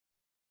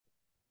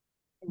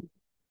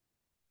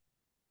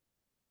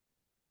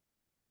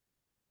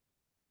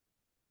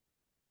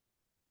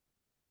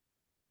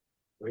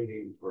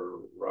Waiting for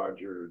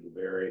Roger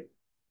DeBerry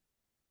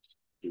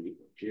to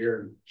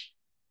appear.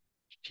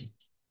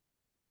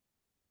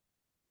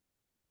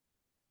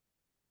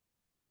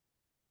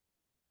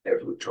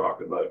 As we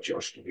talk about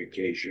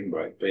justification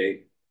by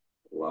faith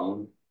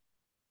alone,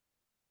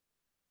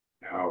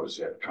 how is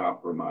that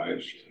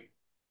compromised?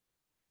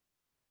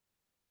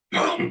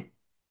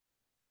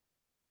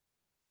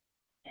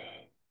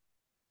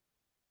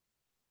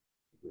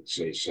 Let's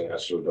say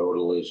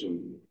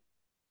sacerdotalism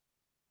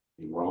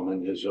and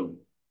Romanism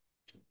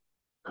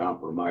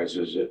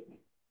compromises it.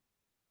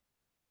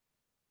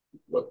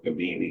 What the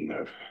meaning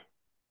of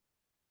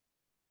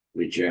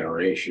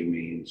regeneration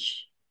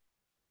means.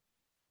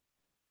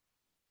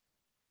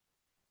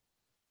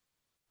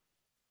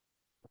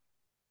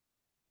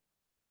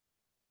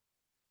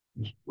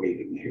 Just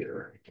waiting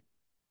here.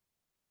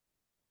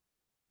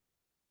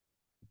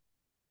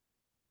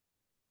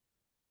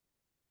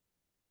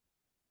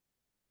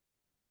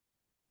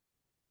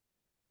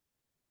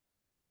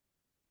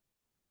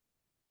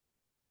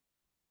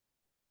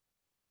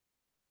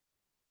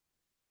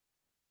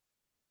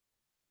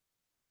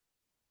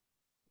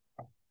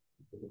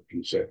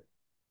 He said,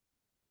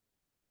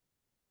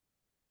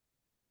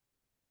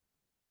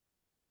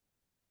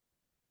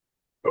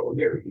 "Oh,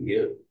 there he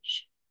is."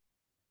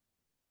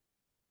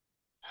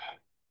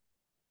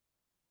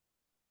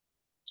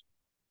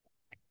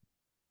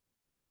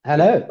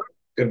 Hello.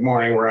 Good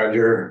morning,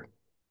 Roger.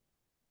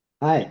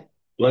 Hi.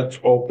 Let's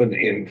open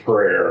in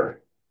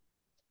prayer.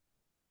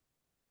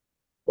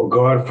 O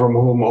God, from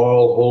whom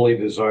all holy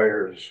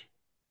desires,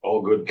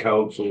 all good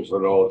counsels,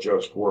 and all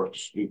just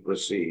works do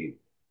proceed,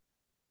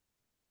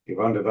 give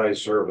unto thy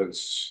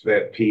servants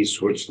that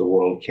peace which the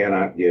world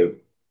cannot give,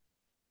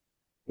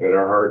 that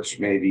our hearts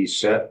may be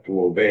set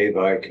to obey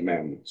thy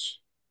commandments,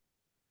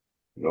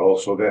 and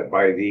also that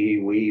by thee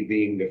we,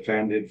 being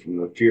defended from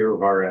the fear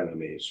of our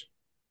enemies,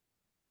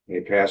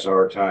 may pass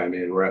our time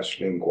in rest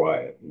and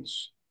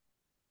quietness,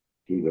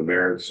 through the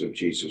merits of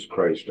Jesus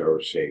Christ our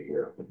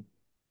Savior.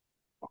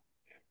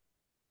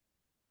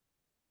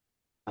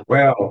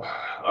 Well,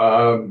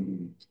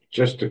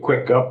 just a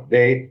quick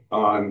update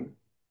on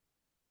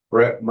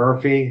Brett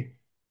Murphy,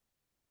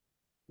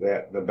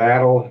 that the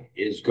battle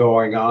is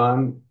going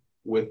on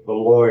with the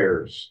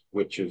lawyers,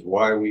 which is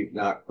why we've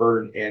not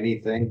heard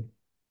anything.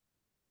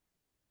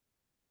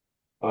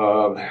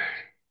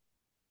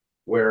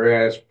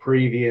 Whereas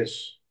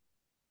previous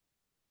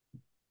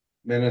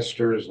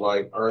ministers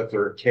like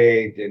Arthur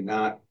Kay did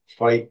not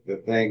fight the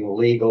thing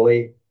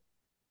legally,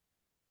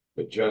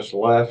 but just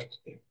left,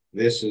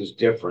 this is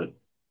different.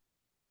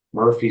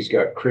 Murphy's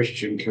got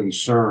Christian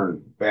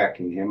Concern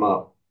backing him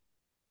up.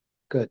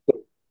 Good.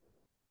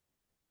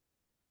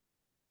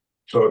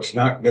 So it's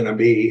not going to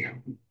be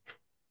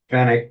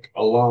Fenwick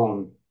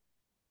alone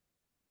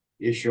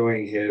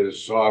issuing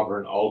his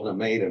sovereign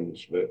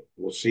ultimatums, but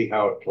we'll see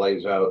how it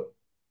plays out.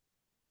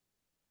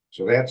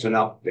 So that's an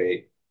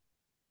update.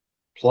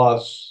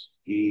 Plus,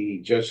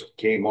 he just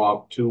came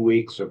off 2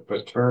 weeks of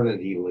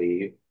paternity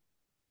leave.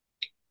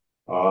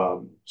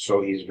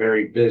 So he's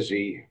very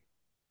busy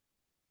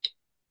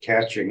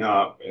catching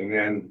up. And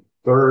then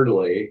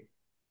thirdly,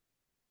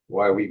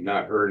 why we've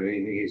not heard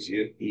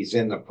anything, he's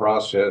in the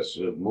process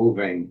of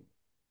moving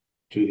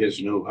to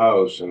his new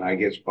house. And I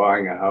guess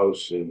buying a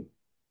house in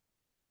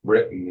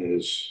Britain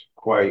is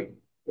quite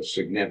a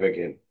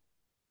significant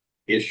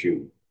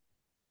issue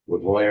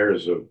with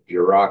layers of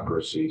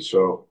bureaucracy.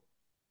 So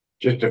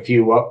just a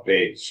few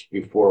updates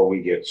before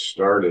we get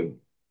started.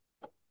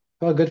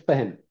 Well, good for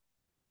him.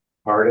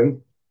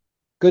 Pardon?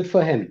 Good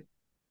for him.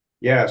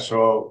 Yeah,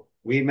 so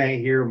we may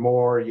hear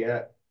more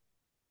yet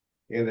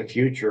in the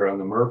future on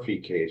the Murphy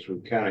case.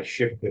 We've kind of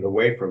shifted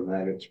away from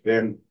that. It's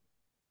been,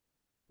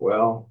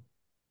 well,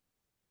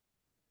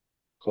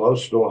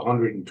 close to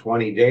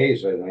 120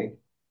 days, I think.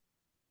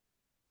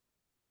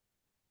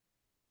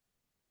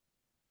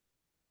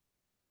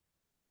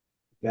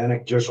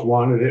 Bennett just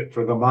wanted it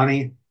for the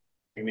money,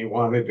 and he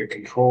wanted to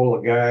control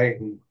a guy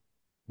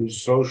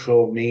whose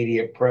social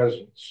media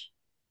presence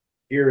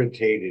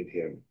irritated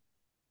him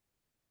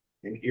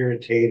and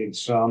irritated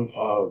some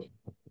of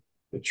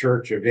the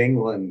Church of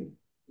England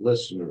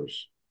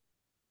listeners.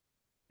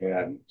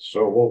 And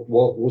so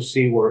we'll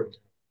see we'll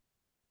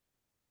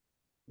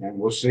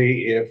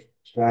see if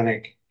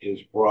Fenwick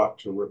is brought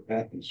to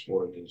repentance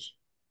for his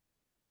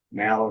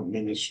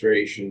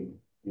maladministration,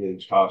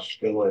 his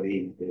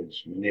hostility,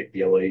 his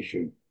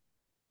manipulation,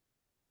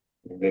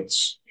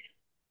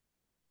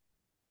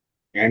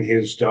 and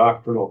his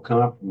doctrinal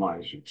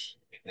compromises.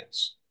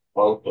 That's a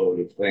boatload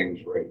of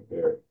things right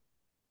there.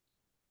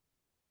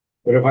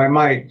 But if I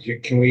might,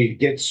 can we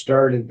get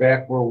started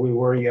back where we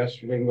were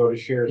yesterday and go to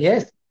share?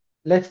 Yes,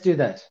 let's do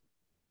that.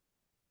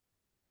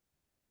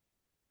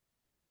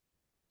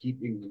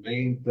 Keeping the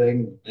main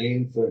thing.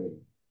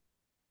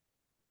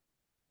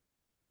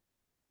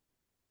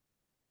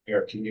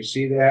 Here, can you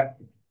see that?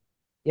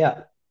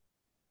 Yeah.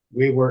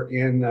 We were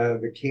in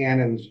the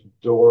Canons of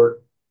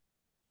Dordt,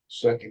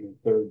 second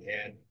and third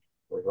head,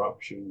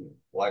 corruption,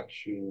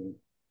 reflection,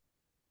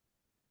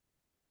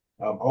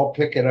 I'll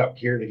pick it up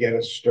here to get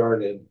us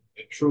started.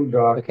 The true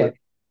doctrine Okay.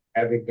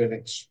 having been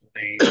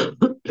explained,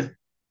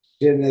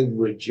 Synod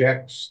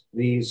rejects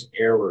these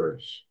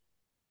errors.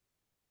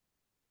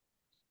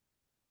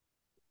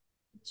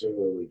 So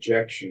a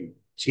rejection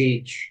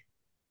teach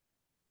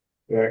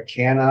that it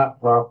cannot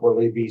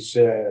properly be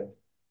said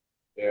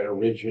that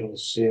original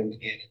sin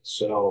in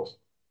itself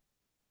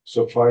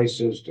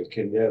suffices to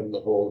condemn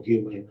the whole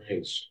human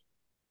race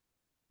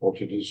or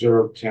to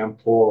deserve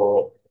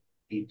temporal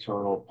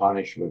eternal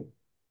punishment.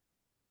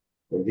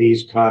 For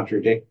these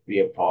contradict the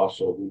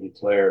apostle who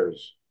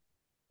declares,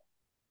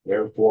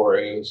 therefore,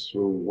 as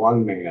through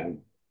one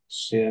man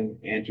sin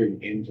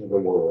entered into the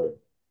world,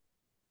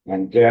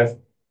 and death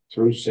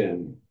through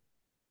sin,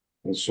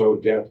 and so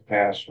death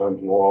passed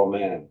unto all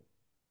men.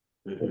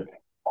 Mm-hmm.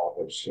 All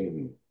have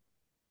sinned.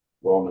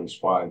 Romans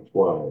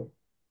 5:12.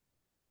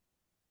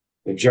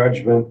 The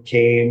judgment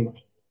came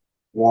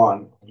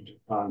one unto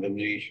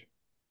condemnation.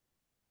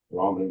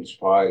 Romans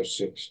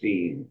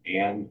 5:16.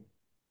 And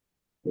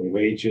the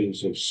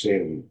wages of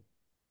sin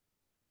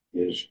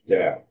is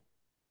death.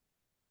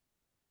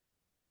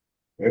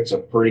 That's a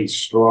pretty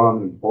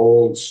strong and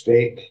bold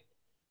statement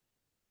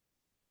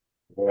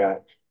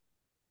that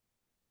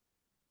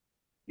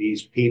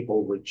these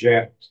people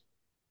reject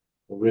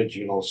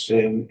original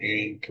sin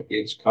and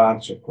its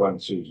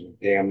consequences of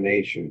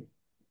damnation.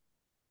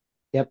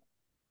 Yep.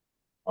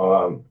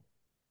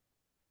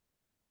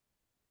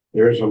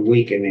 There's a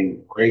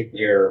weakening right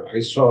there. I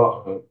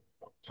saw a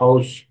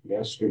post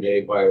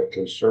yesterday by a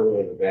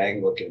conservative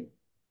Anglican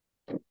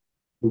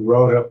who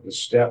wrote up the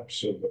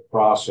steps of the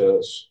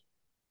process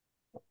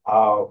of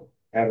how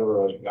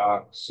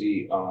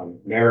heterodoxy on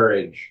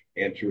marriage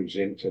enters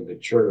into the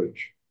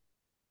church.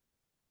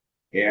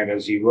 And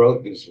as he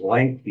wrote this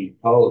lengthy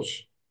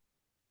post,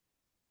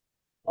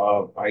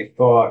 I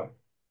thought,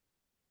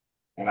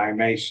 and I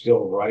may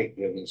still write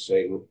them and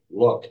say,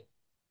 look,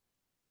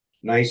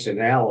 nice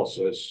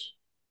analysis,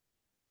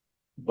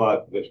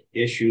 but the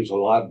issue's a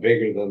lot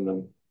bigger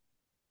than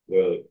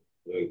the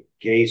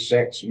gay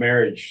sex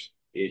marriage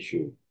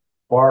issue,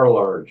 far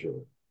larger.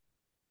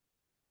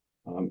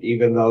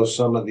 Even though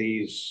some of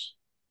these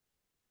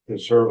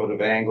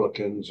conservative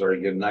Anglicans are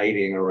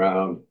uniting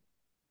around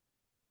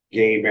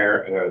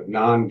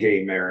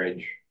non-gay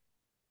marriage,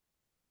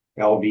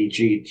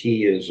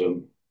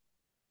 LBGTism,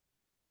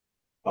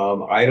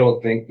 I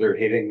don't think they're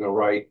hitting the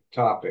right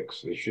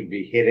topics. They should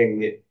be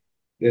hitting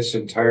this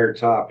entire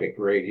topic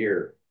right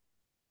here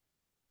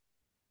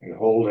and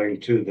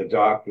holding to the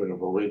doctrine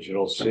of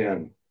original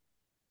sin.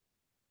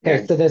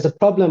 Okay, so there's a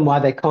problem why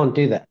they can't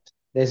do that.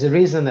 There's a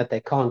reason that they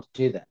can't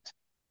do that.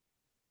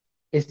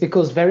 It's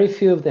because very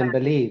few of them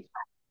believe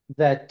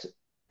that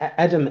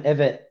Adam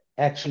ever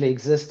actually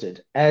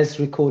existed as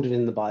recorded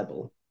in the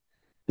Bible.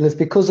 And it's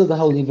because of the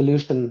whole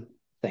evolution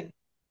thing.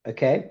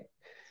 Okay?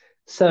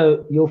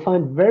 So you'll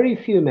find very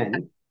few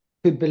men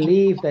who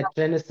believe that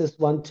Genesis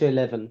 1 to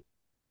 11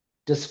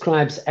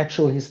 describes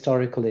actual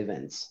historical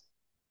events.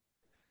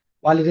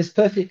 While it is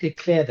perfectly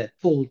clear that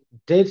Paul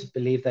did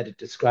believe that it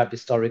described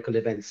historical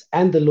events,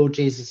 and the Lord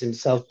Jesus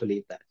himself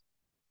believed that.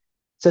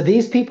 So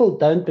these people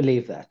don't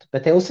believe that,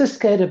 but they're also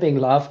scared of being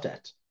laughed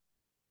at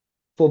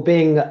for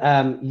being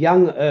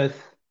young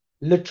earth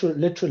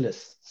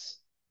literalists.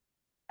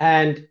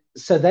 And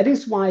so that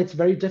is why it's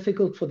very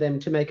difficult for them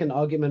to make an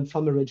argument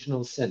from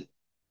original sin.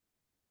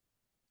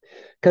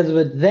 Because it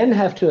would then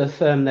have to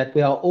affirm that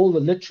we are all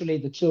literally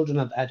the children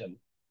of Adam,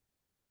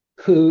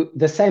 who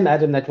the same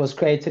Adam that was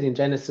created in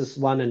Genesis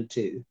 1 and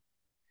 2,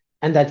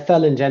 and that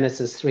fell in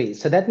Genesis 3.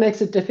 So that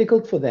makes it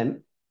difficult for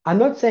them. I'm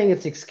not saying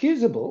it's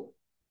excusable.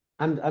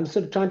 I'm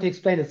sort of trying to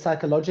explain it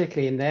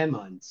psychologically in their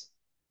minds,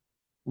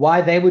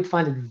 why they would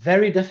find it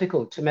very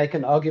difficult to make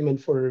an argument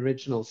for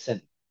original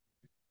sin.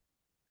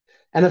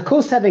 And of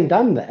course, having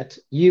done that,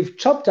 you've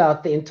chopped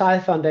out the entire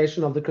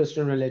foundation of the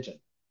Christian religion.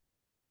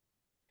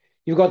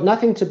 You've got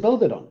nothing to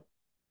build it on.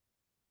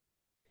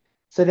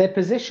 So their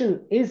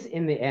position is,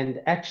 in the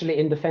end, actually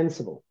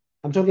indefensible.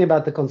 I'm talking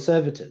about the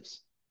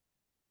conservatives.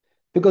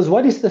 Because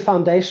what is the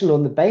foundation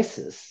on the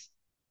basis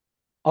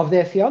of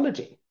their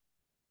theology?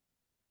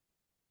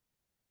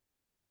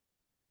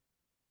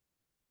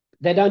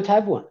 They don't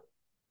have one.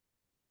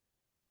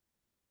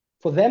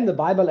 For them, the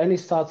Bible only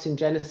starts in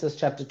Genesis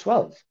chapter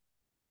 12.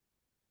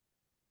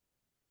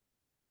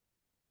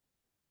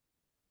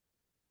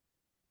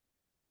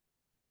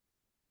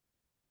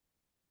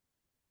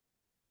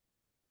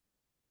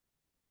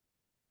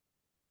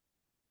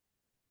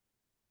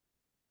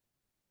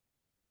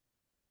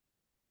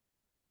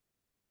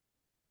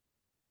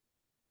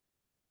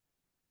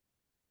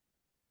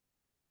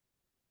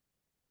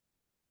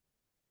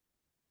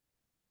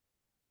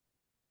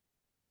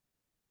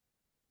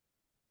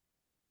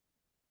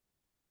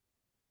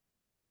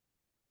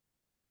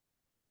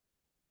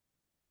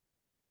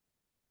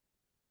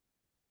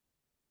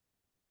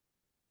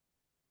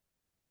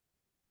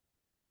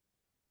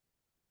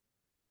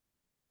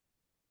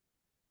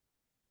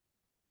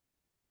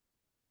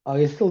 Are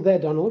you still there,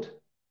 Donald?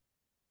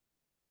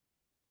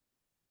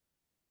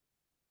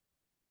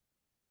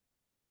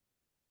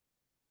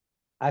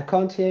 I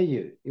can't hear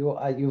you.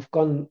 You've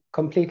gone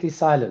completely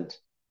silent.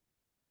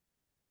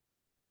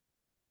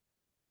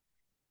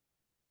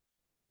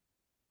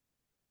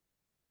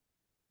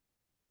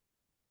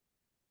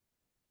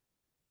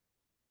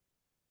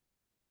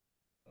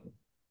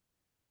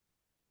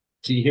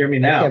 Can you hear me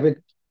Okay, now?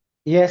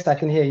 yes, I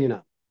can hear you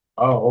now.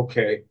 Oh,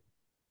 okay.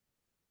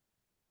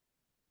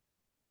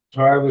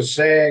 So I was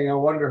saying, I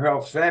wonder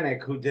how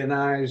Fenwick, who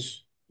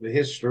denies the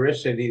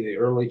historicity of the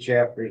early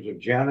chapters of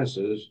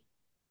Genesis,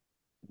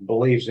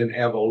 believes in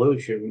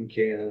evolution,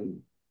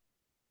 can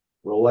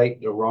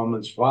relate to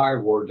Romans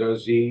 5, or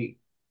does the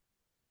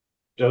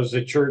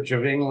Church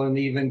of England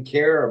even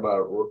care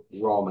about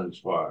Romans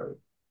 5?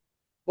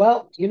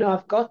 Well,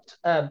 I've got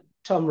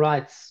Tom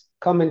Wright's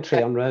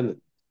commentary on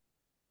Romans.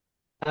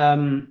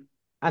 And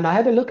I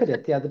had a look at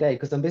it the other day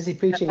because I'm busy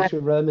preaching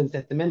through Romans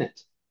at the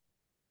minute.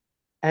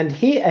 And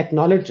he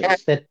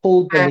acknowledges that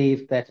Paul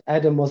believed that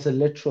Adam was a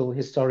literal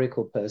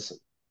historical person.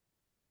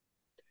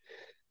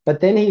 But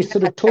then he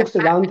sort of talks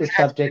around the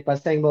subject by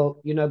saying, well,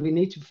 we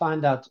need to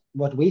find out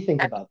what we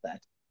think about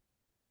that.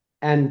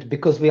 And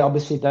because we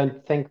obviously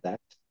don't think that,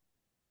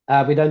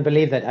 we don't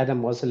believe that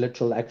Adam was a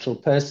literal, actual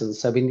person.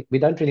 So we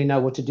don't really know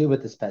what to do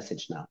with this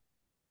passage now.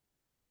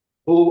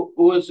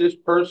 Who is this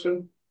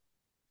person?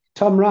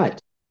 Tom Wright.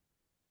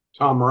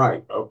 Tom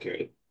Wright.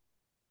 Okay.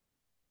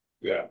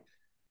 Yeah.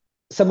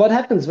 So what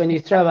happens when you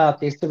throw out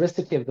the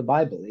historicity of the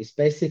Bible is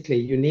basically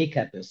unique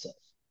at yourself.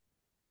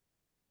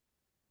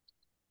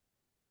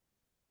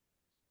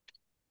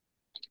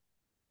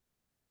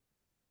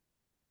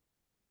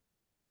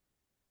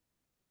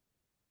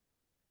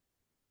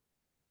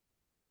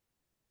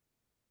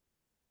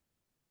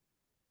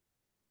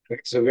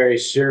 It's a very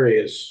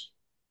serious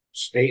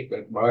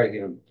statement by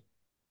him.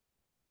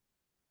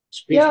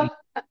 Yeah, Speaking,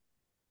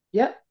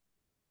 yeah.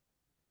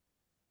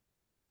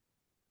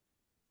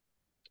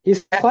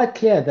 He's quite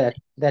clear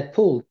that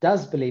Paul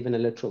does believe in a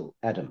literal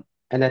Adam,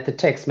 and that the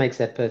text makes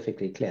that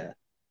perfectly clear.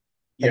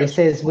 But he yes.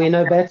 says we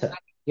know better.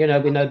 We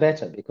know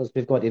better because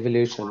we've got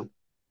evolution.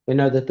 We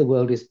know that the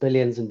world is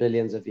billions and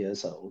billions of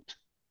years old.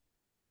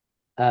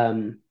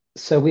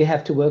 So we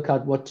have to work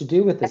out what to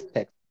do with this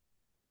text.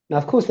 Now,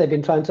 of course, they've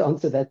been trying to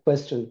answer that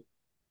question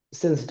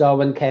since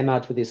Darwin came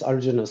out with his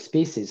Origin of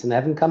Species, and they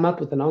haven't come up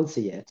with an answer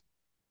yet.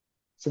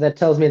 So that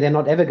tells me they're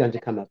not ever going to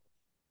come up.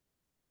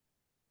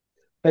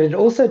 But it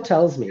also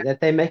tells me that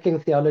they're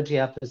making theology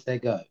up as they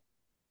go.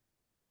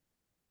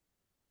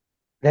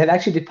 They've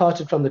actually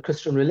departed from the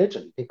Christian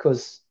religion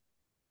because,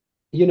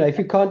 if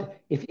you can't,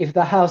 if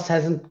the house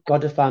hasn't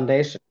got a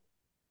foundation,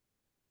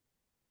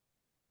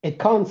 it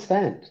can't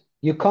stand.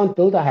 You can't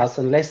build a house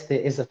unless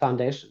there is a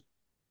foundation.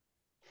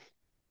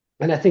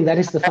 And I think that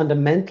is the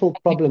fundamental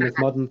problem with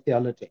modern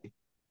theology.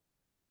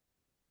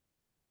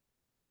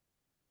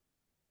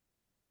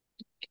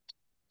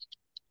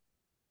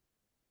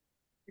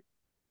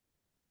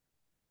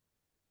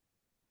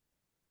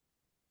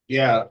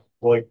 Yeah.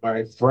 Like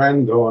my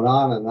friend going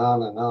on and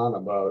on and on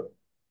about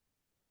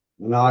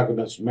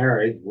monogamous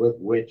marriage, with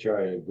which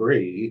I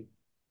agree,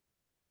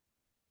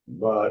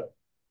 but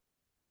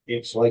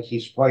it's like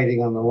he's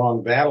fighting on the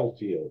wrong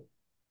battlefield.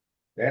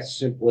 That's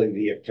simply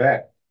the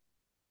effect,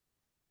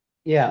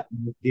 Yeah,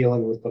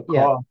 dealing with the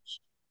yeah, cause.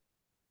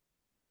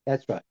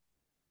 that's right.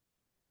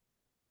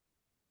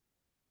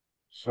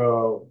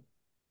 So,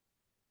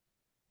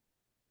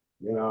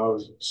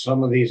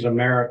 some of these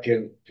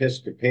American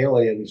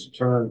Episcopalians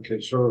turned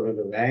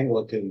conservative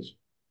Anglicans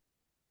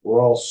were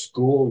all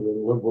schooled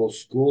in liberal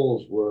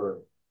schools where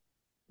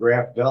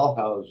Graf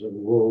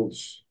Bellhausen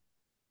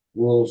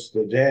rules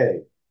the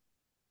day,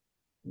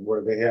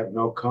 where they have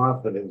no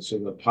confidence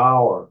in the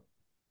power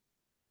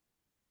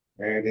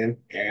and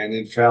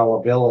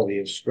infallibility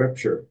of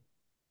Scripture.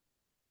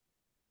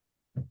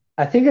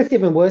 I think it's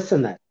even worse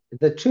than that.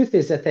 The truth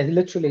is that they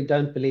literally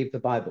don't believe the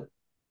Bible.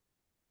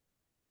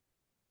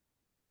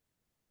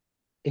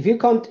 If you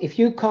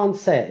can't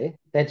say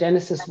that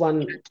Genesis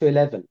 1 to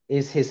 11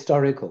 is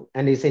historical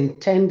and is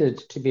intended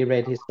to be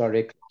read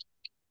historically,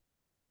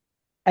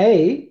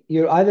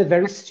 you're either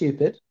very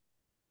stupid,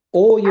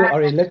 or you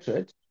are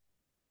illiterate,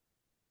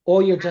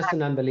 or you're just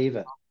an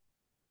unbeliever.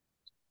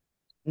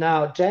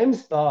 Now,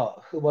 James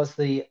Barr, who was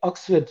the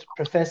Oxford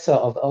professor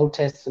of Old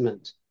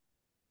Testament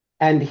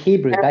and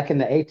Hebrew back in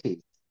the 80s,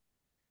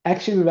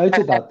 actually wrote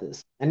about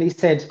this. And he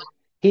said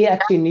he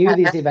actually knew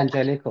these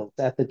evangelicals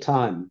at the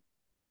time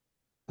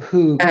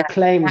who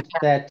claimed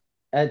that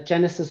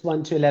Genesis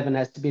 1 to 11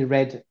 has to be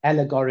read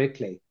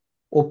allegorically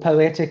or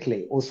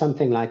poetically or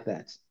something like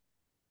that.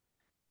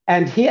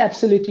 And he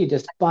absolutely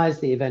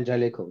despised the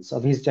evangelicals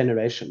of his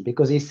generation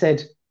because he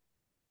said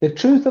the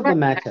truth of the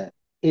matter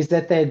is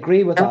that they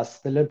agree with us,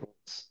 the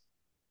liberals,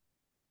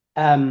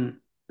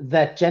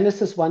 that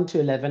Genesis 1 to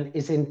 11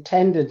 is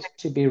intended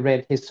to be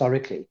read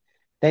historically.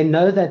 They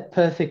know that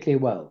perfectly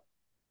well.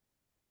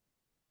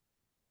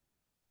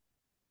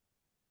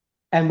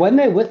 And when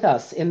they're with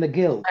us in the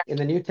guild, in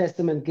the New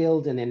Testament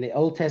guild and in the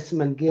Old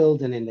Testament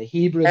guild and in the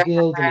Hebrew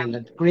guild and in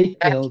the Greek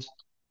guild,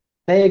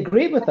 They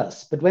agree with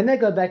us, but when they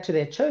go back to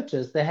their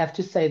churches, they have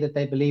to say that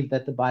they believe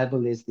that the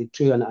Bible is the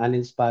true and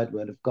uninspired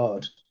word of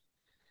God.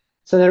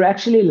 So they're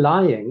actually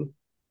lying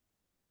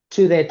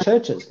to their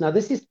churches. Now,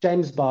 this is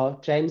James Barr,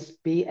 James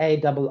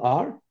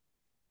Barr,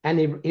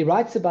 and he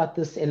writes about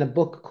this in a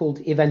book called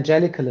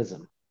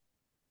Evangelicalism.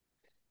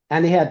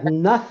 And he had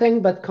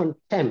nothing but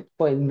contempt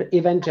for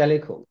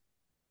evangelicals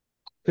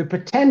who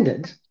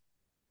pretended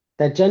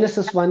that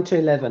Genesis 1 to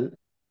 11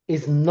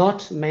 is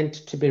not meant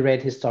to be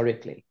read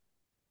historically.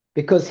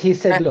 Because he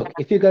said, look,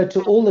 if you go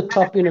to all the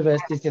top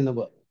universities in the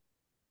world,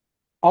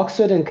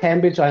 Oxford and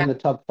Cambridge are in the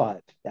top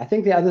 5. I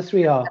think the other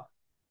 3 are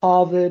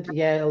Harvard,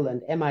 Yale,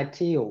 and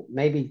MIT, or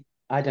maybe,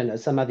 I don't know,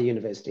 some other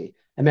university,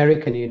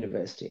 American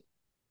university.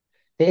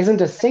 There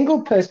isn't a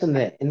single person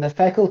there in the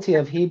faculty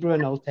of Hebrew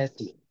and Old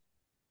Testament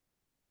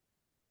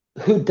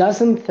who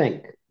doesn't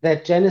think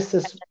that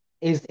Genesis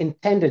is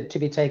intended to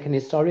be taken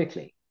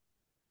historically.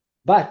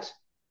 But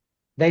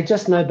they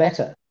just know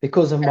better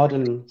because of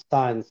modern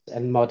science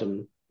and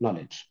modern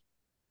knowledge.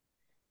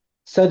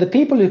 So the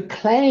people who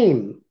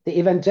claim, the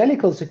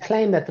evangelicals who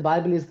claim that the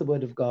Bible is the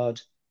word of God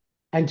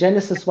and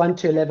Genesis 1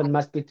 to 11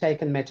 must be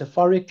taken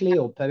metaphorically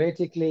or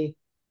poetically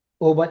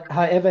or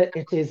however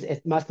it is,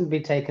 it mustn't be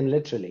taken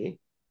literally.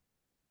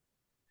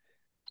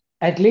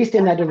 At least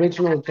in that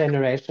original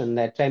generation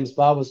that James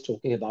Barr was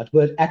talking about,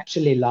 were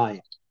actually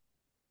lying.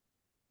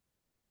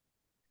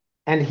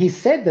 And he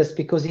said this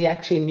because he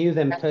actually knew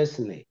them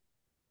personally.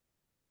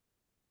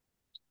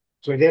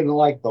 So he didn't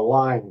like the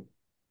line.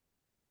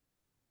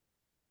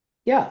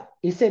 Yeah,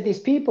 he said these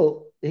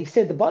people, he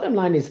said the bottom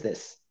line is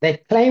this. They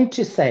claim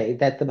to say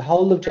that the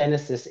whole of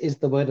Genesis is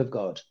the word of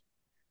God.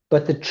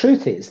 But the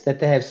truth is that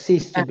they have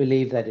ceased to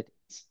believe that it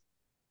is.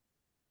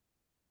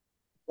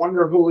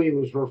 Wonder who he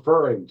was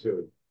referring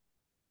to.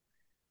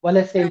 Well,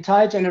 it's the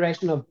entire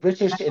generation of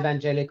British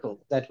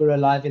evangelicals that were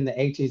alive in the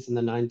 80s and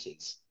the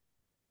 90s.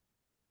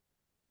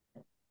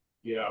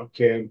 Yeah,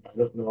 okay. I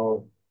don't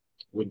know.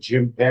 Would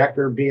Jim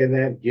Packer be in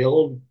that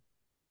guild?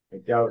 I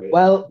doubt it.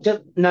 Well,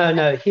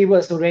 no, he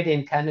was already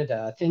in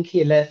Canada. I think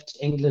he left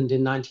England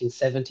in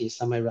 1970,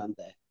 somewhere around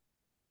there.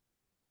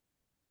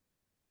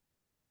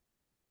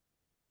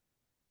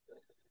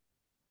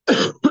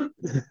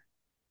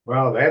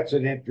 Well, that's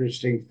an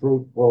interesting,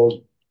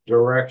 fruitful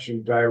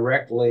direction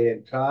directly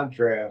in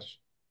contrast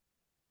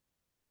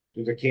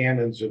to the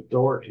Canons of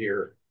Dordt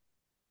here.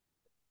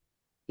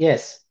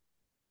 Yes.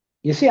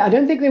 You see, I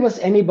don't think there was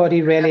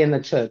anybody really in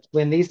the church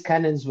when these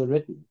canons were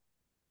written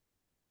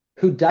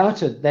who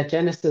doubted that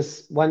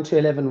Genesis 1 to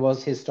 11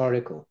 was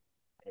historical.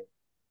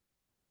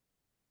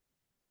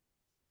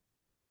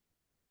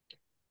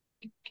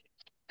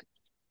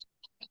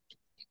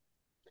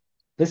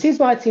 This is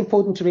why it's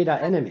important to read our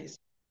enemies.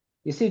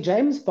 You see,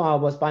 James Barr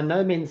was by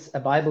no means a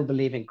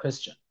Bible-believing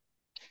Christian.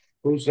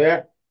 Who's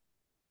that?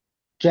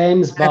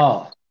 James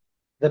Barr,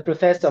 the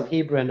professor of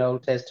Hebrew and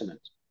Old Testament.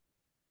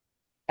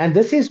 And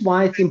this is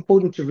why it's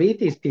important to read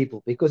these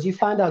people, because you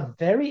find out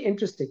very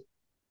interesting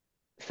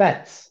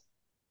facts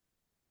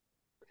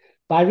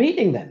by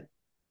reading them.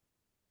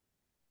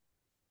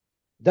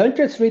 Don't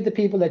just read the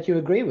people that you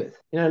agree with.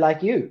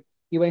 Like you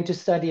went to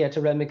study at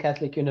a Roman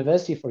Catholic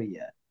university for a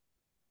year.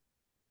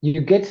 You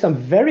get some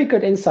very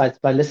good insights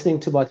by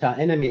listening to what our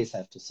enemies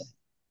have to say.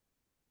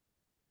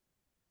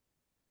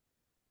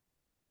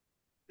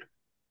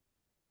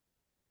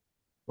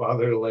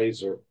 Father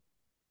Laser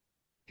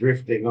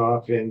drifting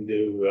off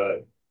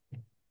into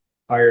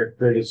higher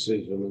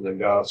criticism in the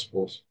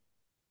Gospels.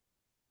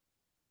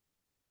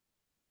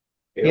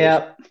 It was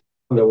Yeah.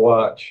 fun to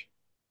watch.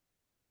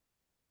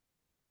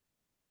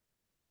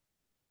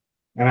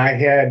 And I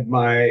had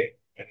my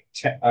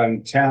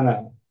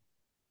antenna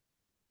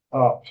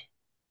up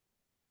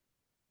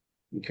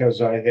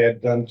because I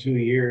had done 2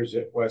 years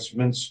at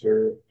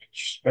Westminster,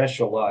 which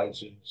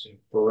specializes in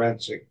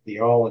forensic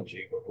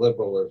theology with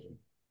liberalism.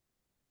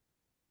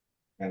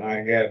 And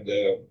I had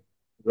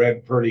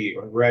read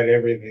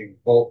everything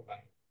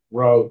Boltman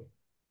wrote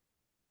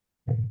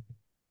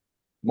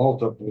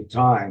multiple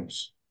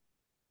times.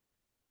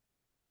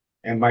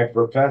 And my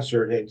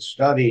professor had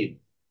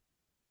studied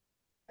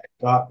at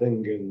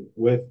Göttingen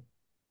with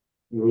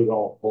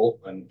Rudolf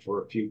Boltman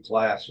for a few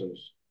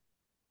classes.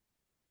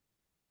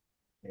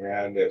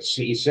 And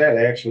he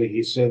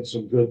said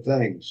some good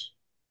things.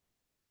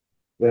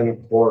 Then,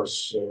 of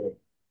course,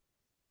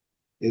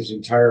 his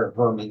entire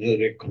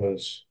hermeneutic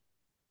was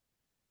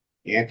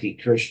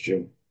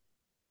anti-Christian,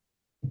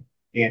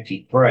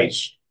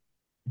 anti-Christ.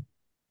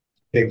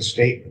 Big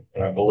statement,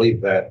 but I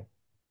believe that.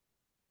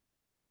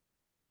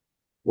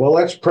 Well,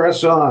 let's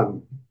press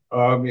on.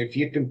 If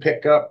you can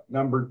pick up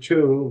number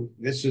 2,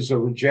 this is a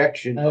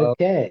rejection of.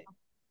 Okay.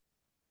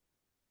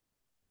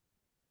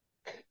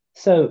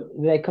 So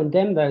they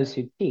condemn those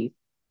who teach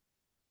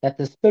that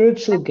the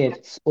spiritual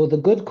gifts or the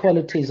good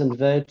qualities and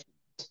virtues,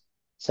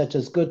 such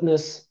as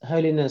goodness,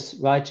 holiness,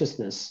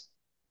 righteousness,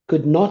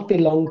 could not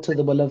belong to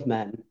the will of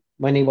man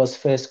when he was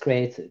first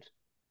created,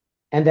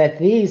 and that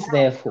these,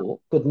 therefore,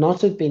 could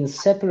not have been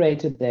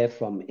separated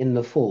therefrom in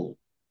the fall.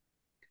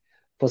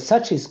 For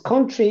such is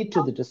contrary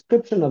to the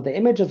description of the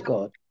image of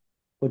God,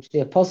 which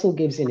the apostle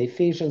gives in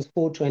Ephesians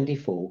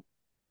 4:24,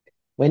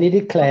 when he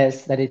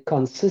declares that it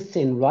consists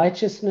in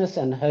righteousness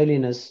and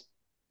holiness,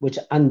 which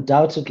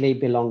undoubtedly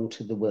belong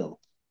to the will.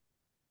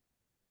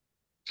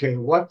 Okay,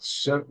 what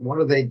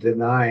are they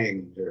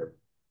denying here?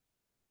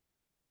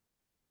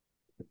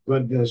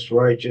 Goodness,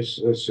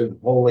 righteousness, and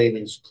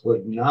holiness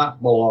could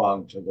not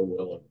belong to the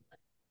will of man.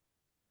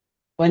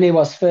 When he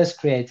was first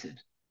created.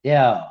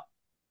 Yeah.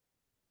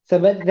 So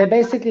they're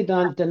basically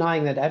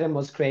denying that Adam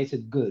was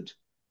created good.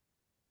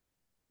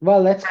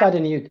 Well, that's quite a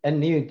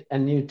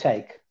new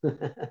take.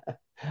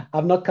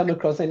 I've not come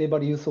across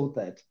anybody who thought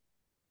that.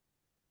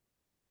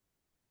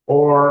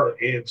 Or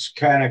it's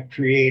kind of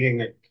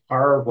creating a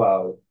carve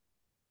out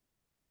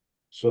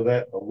so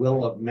that the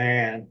will of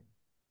man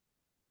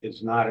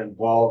is not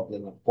involved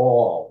in the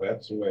fall.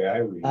 That's the way I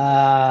read it.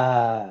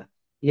 Ah,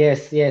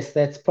 yes,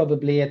 that's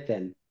probably it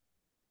then.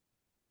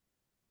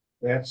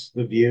 That's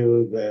the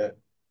view that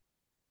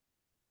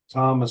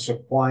Thomas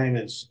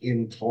Aquinas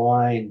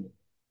inclined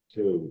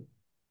to.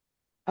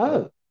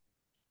 Oh,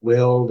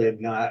 Will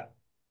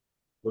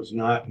was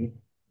not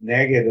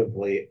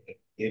negatively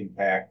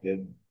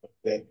impacted,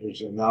 that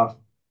there's enough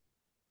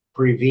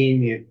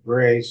prevenient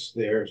grace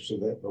there so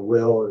that the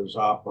will is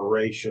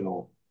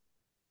operational.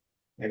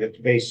 And it's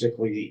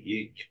basically,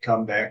 you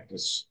come back to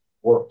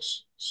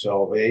works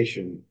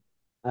salvation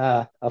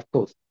of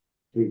course.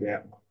 through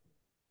that.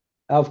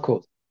 Of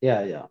course.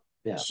 Yeah.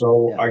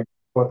 So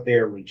what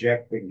they're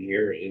rejecting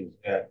here is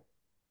that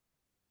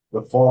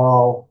the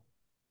fall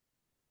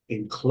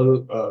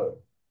include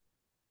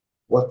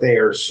what they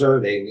are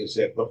asserting is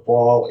that the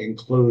fall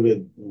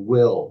included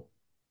will.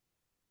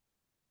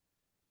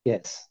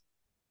 Yes.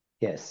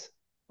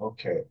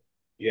 Okay.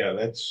 Yeah,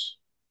 that's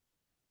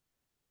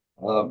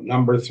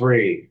number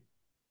 3.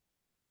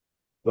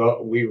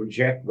 We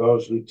reject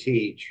those who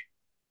teach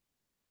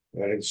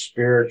that in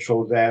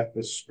spiritual death,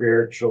 the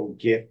spiritual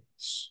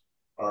gifts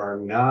are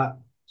not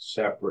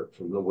separate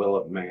from the will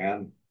of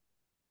man,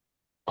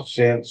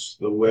 since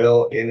the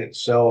will in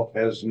itself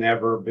has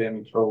never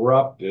been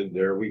corrupted.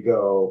 There we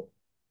go.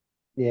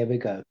 There we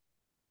go.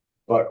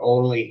 But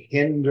only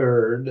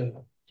hindered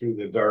through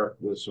the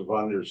darkness of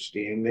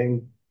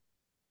understanding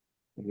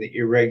and the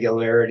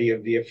irregularity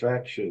of the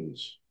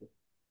affections.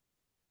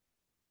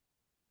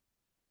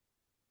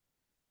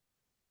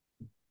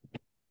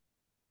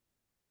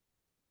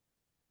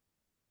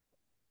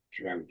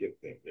 Trying to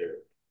get that there.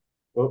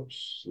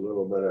 Oops, a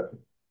little bit of.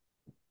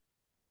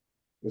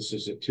 This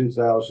is a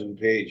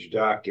 2,000-page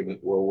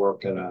document we're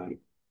working on.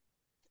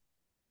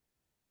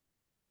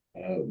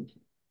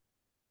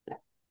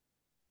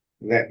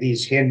 That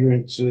these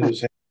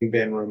hindrances having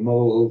been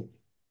removed,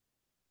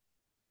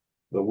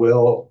 the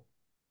will,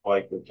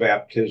 like the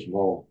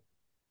baptismal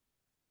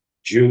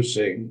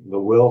juicing, the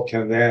will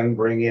can then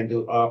bring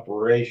into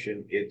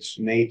operation its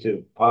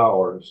native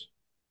powers.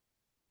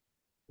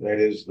 That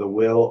is, the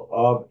will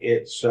of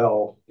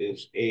itself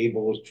is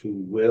able to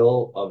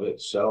will of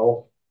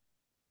itself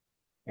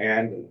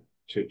and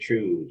to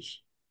choose.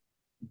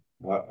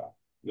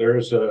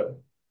 There's a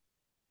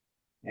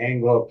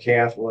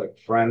Anglo-Catholic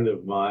friend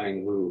of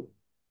mine who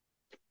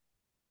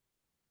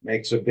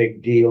makes a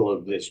big deal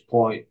of this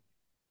point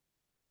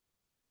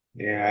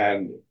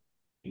and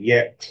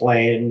yet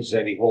claims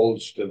that he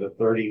holds to the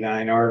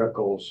 39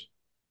 articles,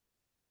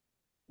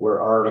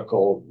 where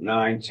Article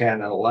 9, 10,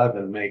 and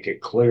 11 make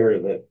it clear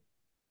that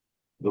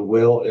the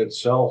will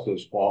itself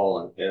is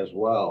fallen as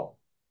well.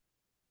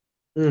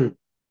 Mm.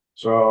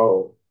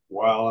 So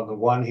while on the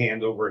one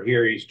hand over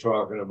here he's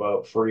talking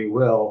about free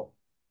will,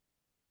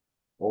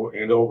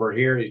 and over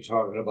here he's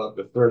talking about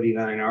the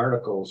 39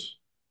 articles,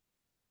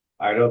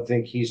 I don't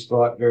think he's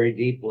thought very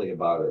deeply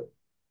about it.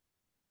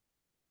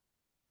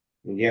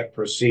 And yet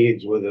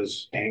proceeds with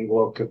his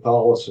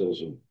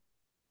Anglo-Catholicism.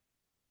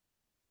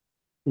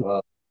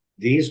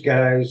 These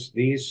guys,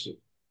 these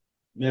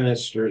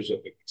ministers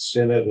of the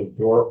Synod of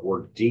Dordt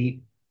were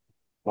deep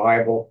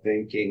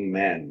Bible-thinking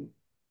men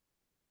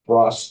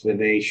across the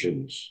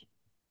nations.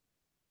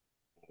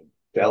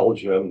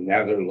 Belgium,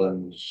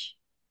 Netherlands.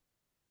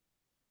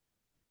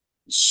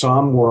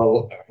 Some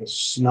were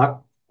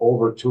snuck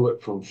over to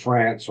it from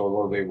France,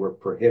 although they were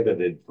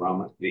prohibited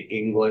from it. The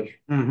English,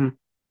 one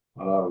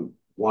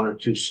or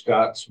two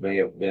Scots may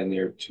have been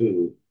there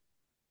too.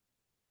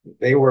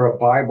 They were a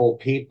Bible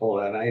people,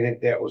 and I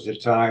think that was a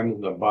time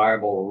when the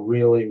Bible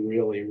really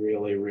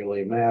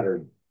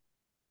mattered.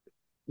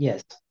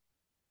 Yes,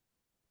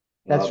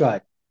 that's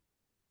right.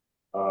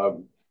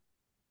 And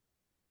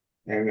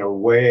they're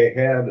way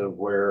ahead of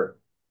where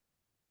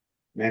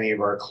many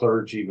of our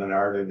clergymen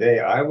are today.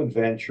 I would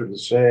venture to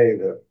say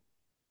that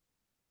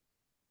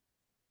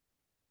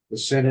the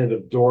Synod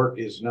of Dordt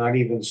is not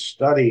even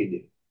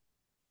studied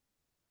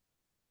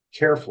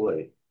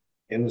carefully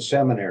in the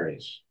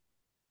seminaries.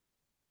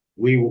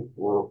 We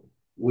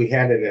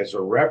had it as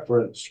a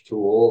reference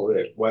tool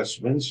at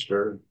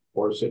Westminster. Of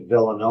course, at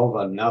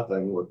Villanova,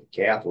 nothing with the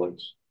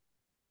Catholics.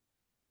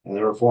 And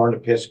the Reformed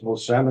Episcopal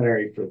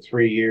Seminary for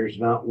 3 years,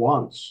 not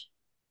once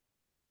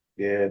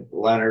did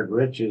Leonard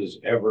Rich's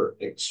ever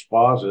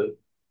exposit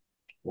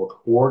or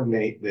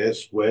coordinate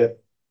this with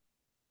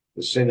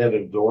the Synod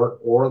of Dort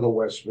or the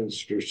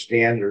Westminster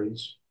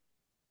Standards.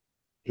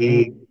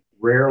 He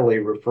rarely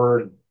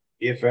referred,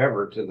 if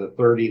ever, to the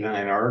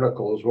 39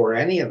 articles or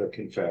any of the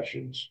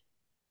confessions.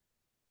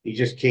 He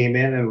just came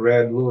in and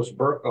read Louis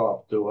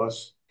Berkhoff to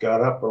us,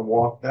 got up and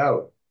walked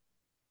out.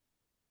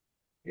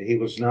 And he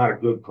was not a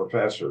good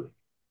professor,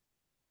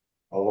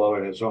 although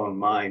in his own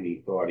mind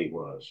he thought he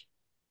was.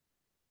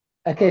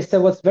 Okay, so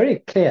what's very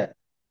clear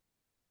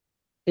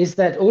is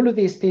that all of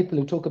these people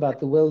who talk about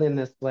the will in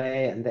this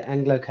way and the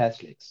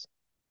Anglo-Catholics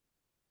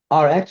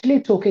are actually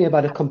talking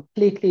about a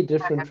completely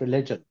different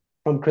religion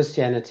from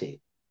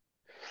Christianity.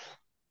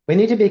 We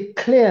need to be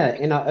clear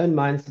in our own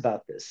minds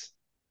about this,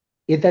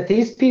 is that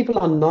these people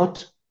are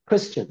not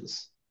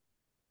Christians.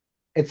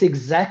 It's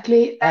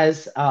exactly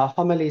as our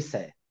homilies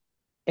say.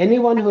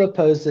 Anyone who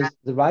opposes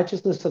the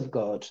righteousness of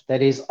God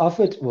that is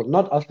offered, well,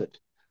 not offered,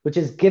 which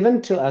is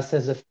given to us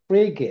as a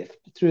free gift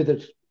through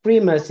the free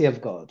mercy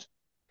of God,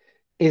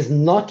 is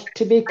not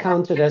to be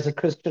counted as a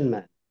Christian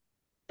man,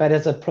 but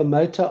as a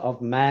promoter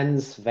of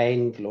man's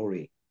vain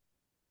glory.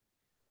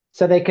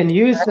 So they can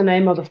use the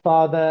name of the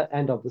Father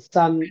and of the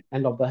Son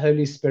and of the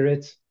Holy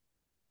Spirit.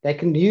 They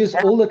can use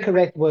all the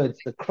correct words,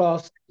 the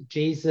cross,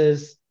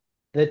 Jesus,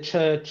 the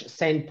church,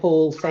 St.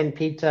 Paul, St.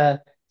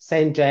 Peter,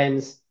 St.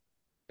 James,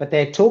 but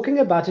they're talking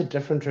about a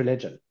different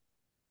religion.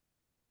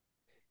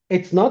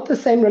 It's not the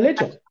same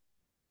religion.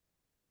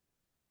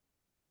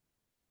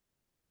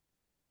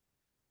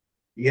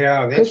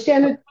 Yeah,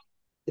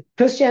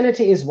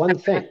 Christianity is one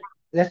thing.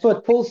 That's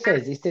what Paul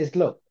says. He says,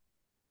 look,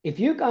 if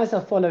you guys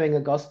are following a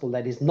gospel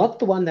that is not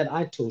the one that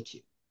I taught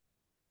you,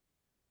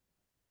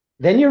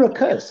 then you're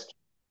accursed.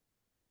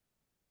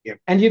 Yep.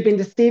 And you've been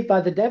deceived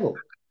by the devil.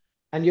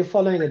 And you're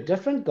following a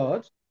different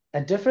God,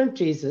 a different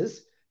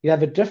Jesus, you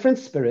have a different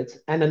spirit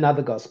and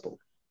another gospel.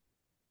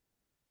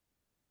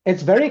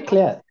 It's very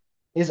clear.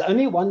 There's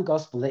only one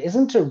gospel. There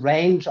isn't a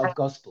range of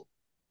gospel,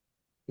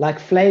 like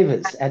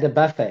flavors at a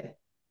buffet.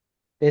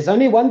 There's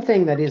only one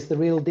thing that is the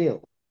real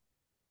deal.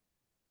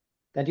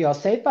 That you are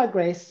saved by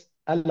grace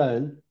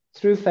alone,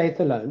 through faith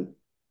alone,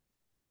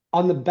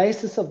 on the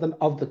basis of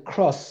the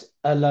cross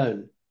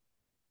alone.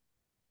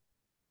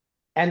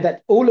 And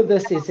that all of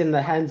this is in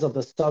the hands of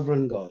the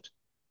sovereign God.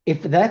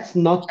 If that's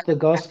not the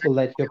gospel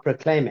that you're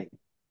proclaiming,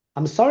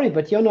 I'm sorry,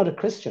 but you're not a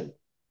Christian.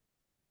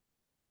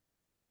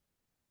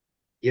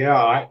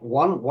 Yeah,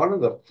 one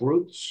of the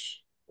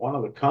fruits, one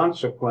of the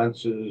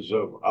consequences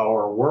of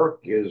our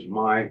work is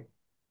my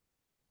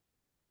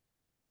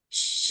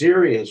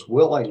serious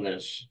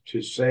willingness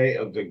to say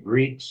of the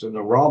Greeks and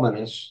the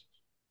Romanists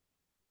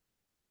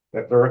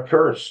that they're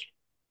accursed.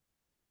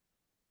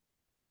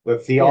 The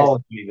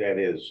theology, that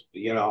is.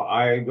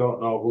 I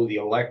don't know who the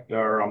elect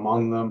are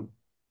among them,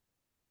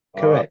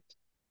 Correct.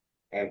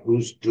 and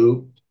who's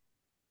duped.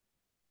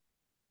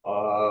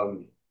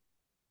 Um,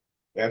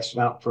 that's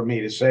not for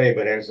me to say,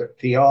 but as a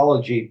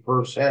theology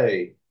per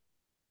se,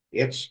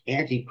 it's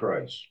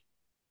antichrist.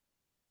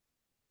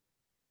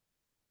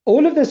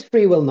 All of this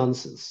free will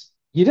nonsense,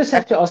 you just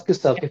have to ask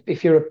yourself,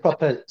 if you're a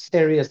proper,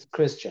 serious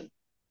Christian,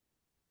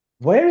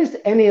 where is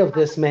any of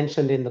this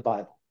mentioned in the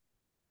Bible?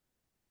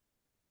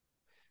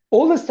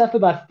 All the stuff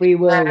about free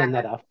will and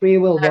that our free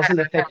will wasn't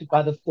affected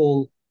by the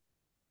fall,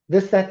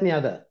 this, that, and the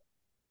other.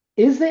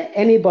 Is there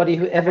anybody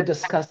who ever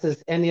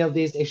discusses any of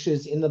these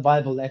issues in the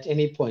Bible at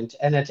any point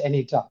and at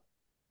any time?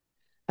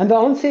 And the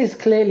answer is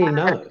clearly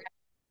no.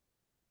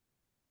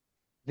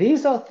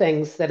 These are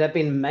things that have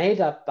been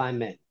made up by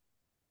men.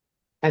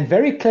 And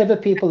very clever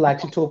people like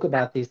to talk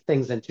about these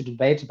things and to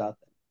debate about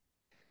them.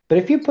 But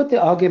if you put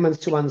the arguments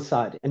to one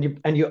side and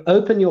you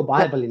open your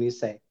Bible and you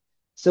say,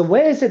 so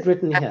where is it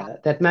written here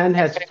that man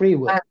has free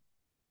will?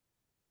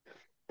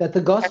 That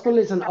the gospel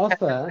is an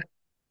offer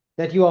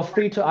that you are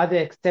free to either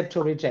accept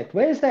or reject.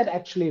 Where is that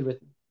actually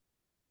written?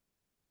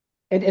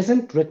 It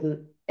isn't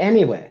written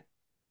anywhere.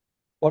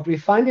 What we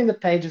find in the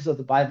pages of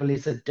the Bible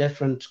is a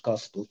different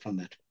gospel from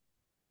that.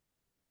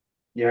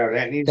 Yeah,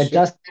 that needs That to be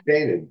just,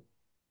 stated.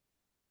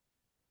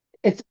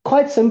 it's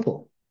quite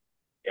simple.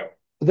 Yep.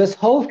 This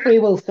whole free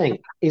will thing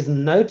is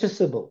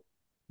noticeable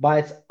by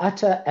its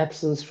utter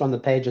absence from the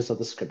pages of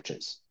the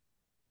scriptures.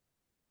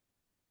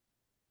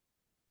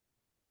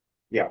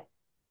 Yeah.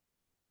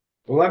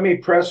 Well, let me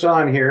press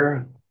on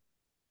here.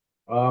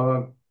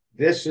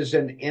 This is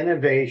an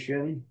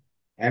innovation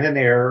and an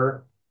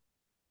error,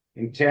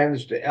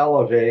 intends to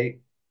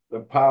elevate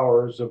the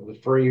powers of the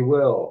free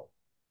will.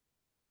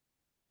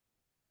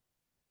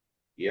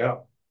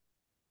 Yep.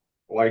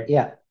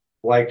 Yeah.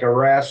 Like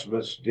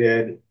Erasmus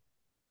did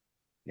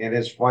in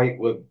his fight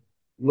with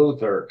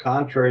Luther,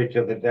 contrary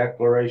to the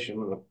declaration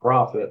of the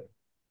prophet,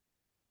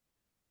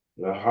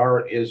 the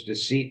heart is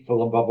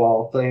deceitful above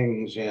all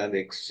things and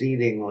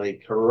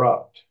exceedingly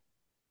corrupt.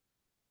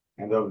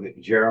 And of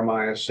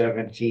Jeremiah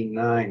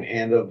 17:9,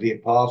 and of the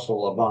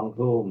apostle among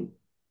whom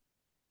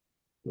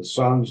the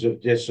sons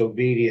of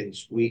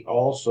disobedience we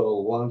also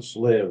once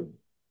lived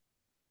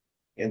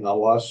in the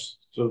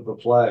lusts of the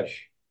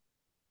flesh,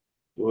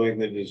 doing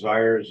the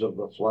desires of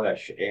the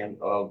flesh and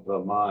of the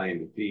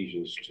mind,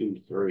 Ephesians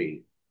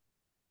 2:3.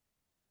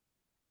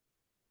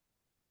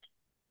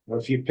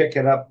 If you pick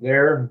it up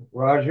there,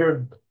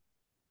 Roger.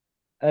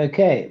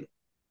 Okay.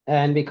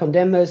 And we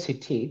condemn those who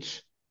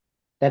teach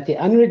that the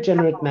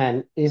unregenerate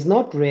man is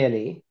not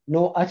really,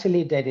 nor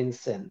utterly dead in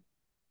sin,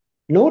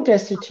 nor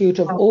destitute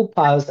of all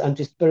powers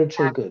unto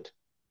spiritual good,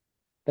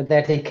 but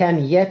that he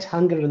can yet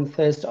hunger and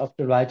thirst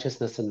after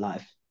righteousness and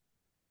life,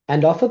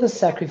 and offer the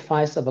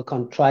sacrifice of a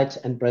contrite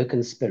and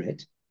broken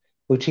spirit,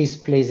 which is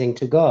pleasing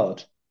to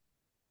God.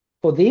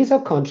 For these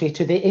are contrary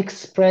to the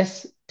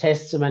express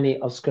testimony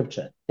of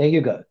Scripture. There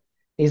you go.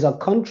 These are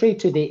contrary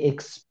to the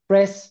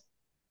express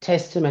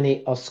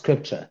testimony of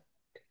Scripture.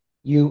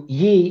 You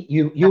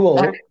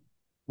all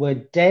were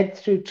dead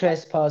through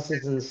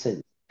trespasses and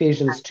sins.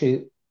 Ephesians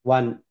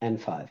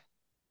 2:1-5.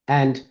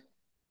 And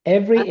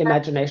every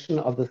imagination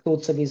of the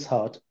thoughts of his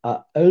heart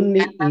are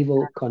only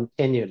evil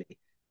continually.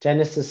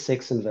 Genesis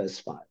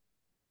 6:5.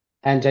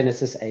 And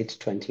Genesis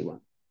 8:21.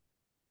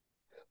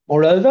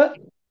 Moreover,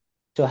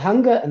 to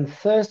hunger and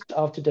thirst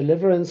after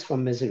deliverance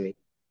from misery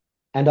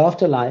and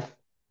after life,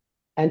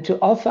 and to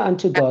offer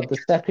unto God the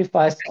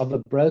sacrifice of a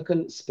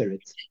broken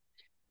spirit,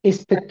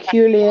 is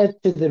peculiar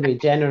to the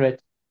regenerate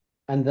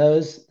and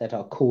those that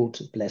are called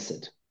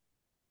blessed.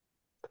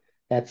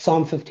 That's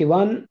Psalm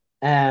 51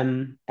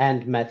 and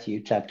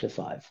Matthew chapter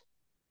 5.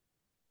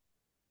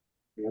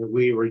 And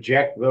we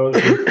reject those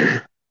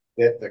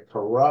that the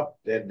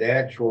corrupt and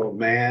natural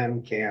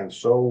man can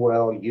so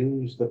well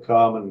use the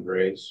common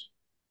grace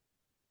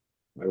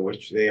by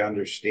which they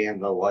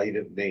understand the light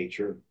of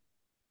nature,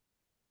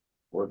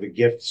 or the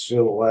gift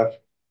still left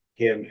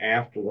him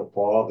after the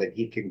fall, that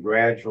he can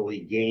gradually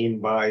gain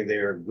by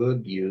their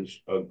good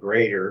use a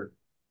greater,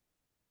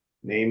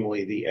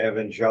 namely the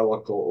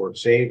evangelical or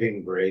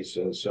saving grace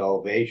and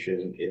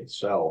salvation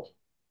itself.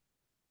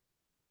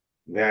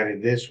 That in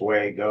this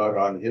way, God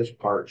on his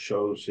part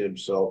shows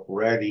himself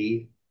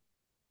ready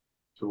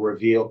to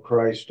reveal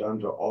Christ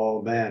unto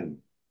all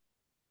men,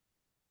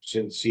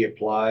 since he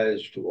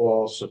applies to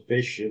all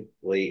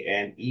sufficiently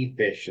and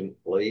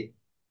efficiently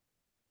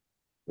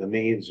the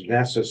means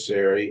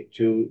necessary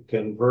to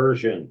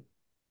conversion.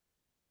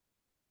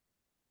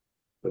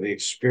 For the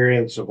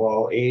experience of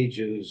all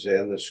ages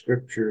and the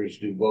scriptures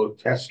do both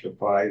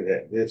testify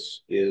that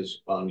this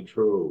is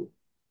untrue.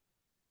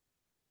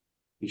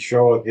 He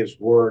showeth his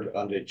word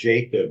unto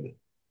Jacob,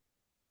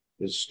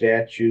 his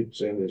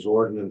statutes and his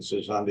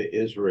ordinances unto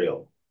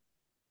Israel.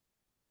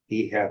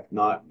 He hath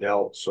not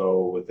dealt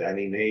so with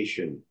any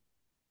nation.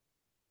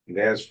 And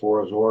as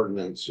for his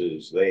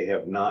ordinances, they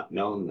have not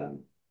known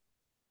them.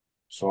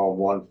 Psalm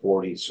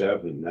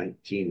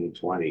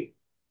 147:19-20.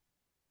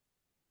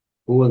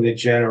 Who in the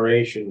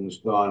generations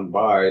gone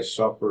by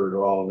suffered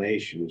all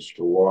nations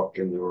to walk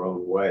in their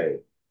own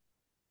way.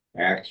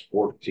 Acts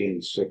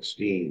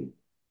 14:16.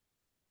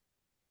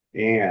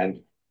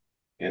 And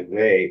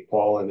they,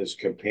 Paul and his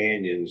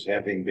companions,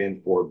 having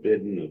been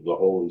forbidden of the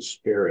Holy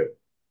Spirit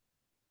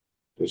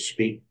to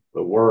speak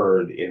the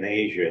word in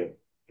Asia,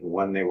 and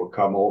when they were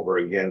come over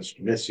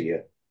against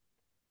Mysia,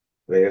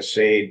 they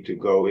essayed to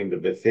go into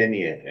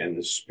Bithynia, and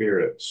the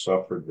Spirit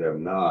suffered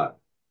them not.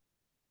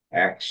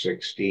 Acts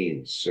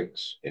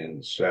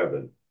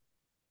 16:6-7.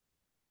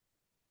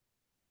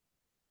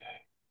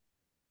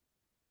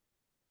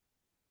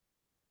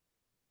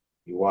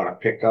 You want to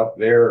pick up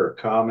there or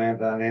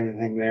comment on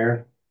anything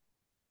there?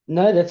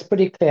 No, that's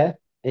pretty clear.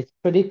 It's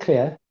pretty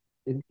clear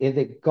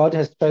that God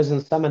has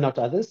chosen some and not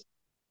others.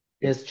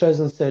 He has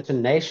chosen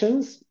certain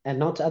nations and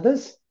not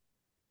others.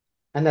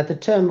 And that the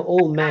term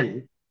all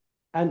men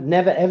and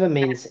never ever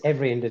means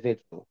every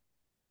individual.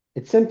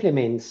 It simply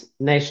means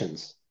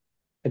nations.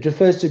 It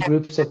refers to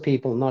groups of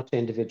people, not to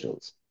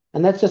individuals.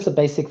 And that's just a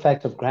basic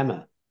fact of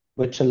grammar,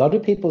 which a lot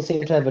of people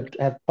seem to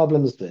have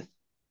problems with,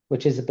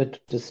 which is a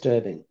bit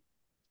disturbing.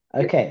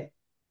 Okay.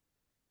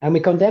 And we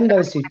condemn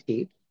those who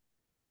teach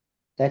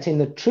that in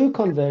the true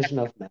conversion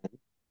of man,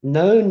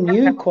 no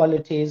new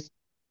qualities,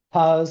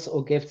 powers,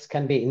 or gifts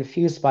can be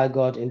infused by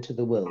God into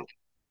the will.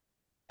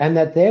 And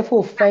that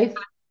therefore faith,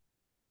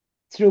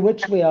 through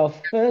which we are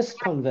first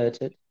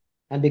converted,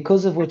 and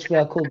because of which we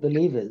are called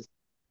believers,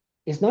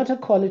 is not a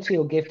quality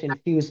or gift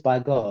infused by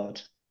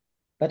God,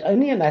 but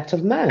only an act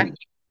of man,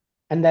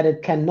 and that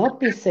it cannot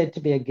be said to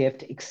be a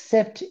gift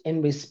except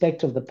in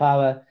respect of the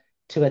power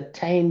to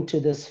attain to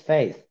this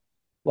faith.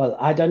 Well,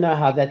 I don't know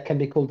how that can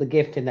be called a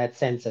gift in that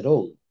sense at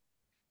all,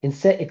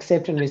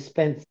 except in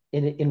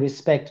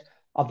respect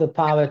of the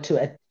power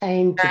to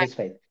attain to this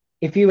faith.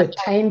 If you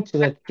attain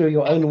to it through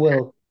your own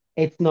will,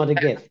 it's not a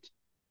gift.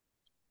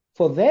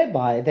 For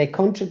thereby they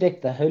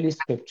contradict the Holy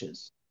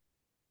Scriptures,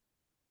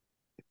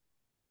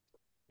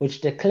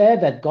 which declare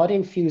that God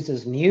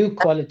infuses new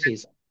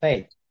qualities of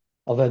faith,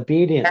 of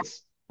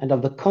obedience, and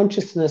of the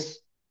consciousness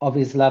of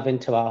his love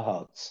into our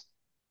hearts.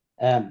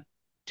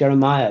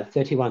 Jeremiah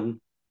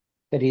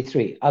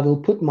 31:33. I will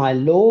put my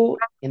law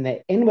in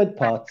their inward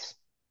parts,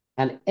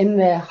 and in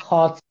their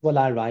hearts will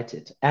I write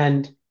it.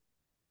 And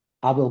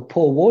I will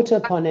pour water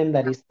upon him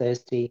that is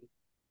thirsty,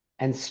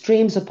 and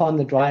streams upon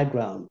the dry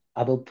ground.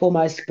 I will pour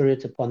my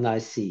spirit upon thy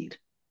seed.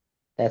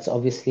 That's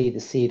obviously the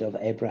seed of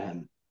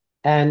Abraham.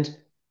 And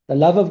the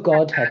love of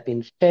God hath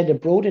been shed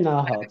abroad in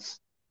our hearts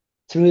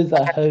through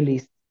the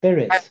Holy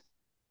Spirit,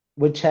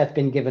 which hath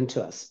been given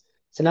to us.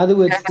 So in other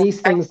words, these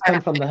things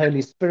come from the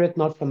Holy Spirit,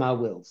 not from our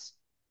wills.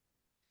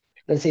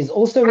 This is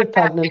also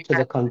repugnant to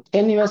the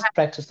continuous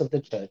practice of the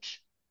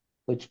church,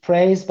 which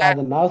prays by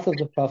the mouth of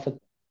the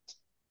prophet,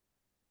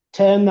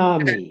 turn thou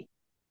me,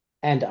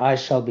 and I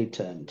shall be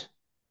turned.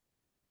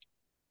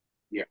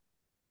 Yeah.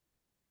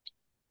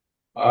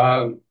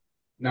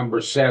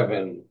 Number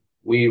 7,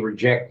 we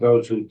reject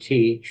those who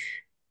teach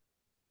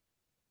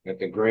that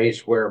the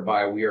grace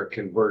whereby we are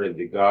converted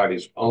to God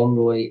is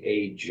only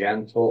a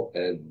gentle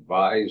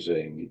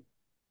advising,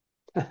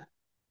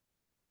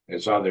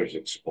 as others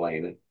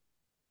explain it,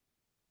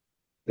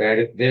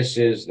 that this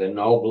is the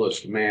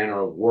noblest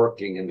manner of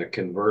working in the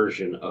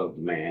conversion of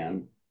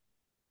man,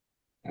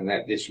 and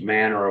that this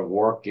manner of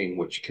working,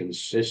 which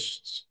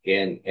consists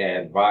in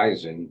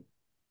advising,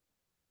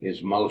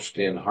 is most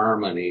in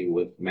harmony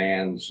with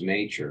man's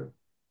nature.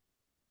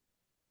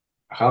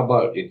 How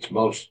about it's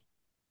most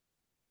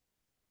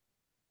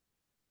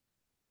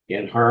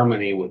in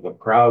harmony with a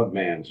proud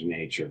man's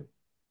nature?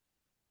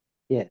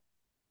 Yeah,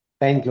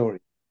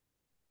 vainglory.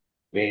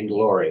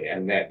 Vainglory,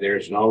 and that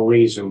there's no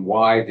reason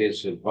why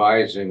this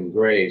advising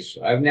grace,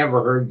 I've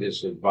never heard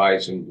this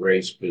advising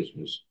grace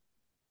business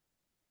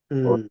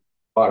or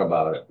thought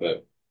about it,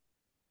 but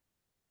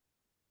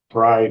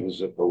pride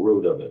is at the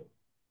root of it.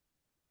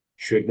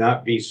 Should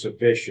not be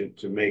sufficient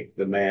to make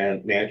the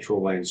man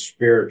natural and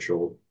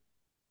spiritual.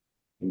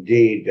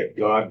 Indeed, that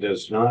God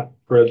does not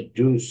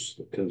produce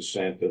the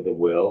consent of the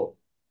will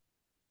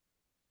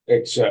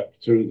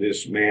except through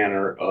this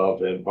manner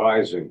of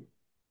advising.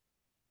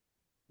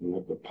 And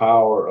that the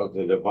power of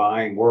the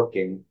divine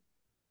working,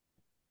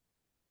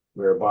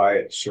 whereby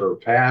it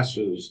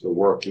surpasses the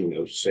working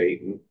of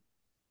Satan,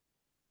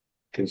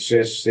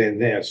 consists in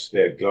this,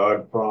 that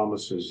God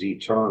promises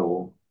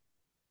eternal,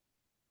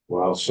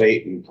 while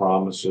Satan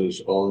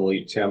promises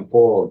only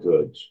temporal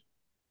goods.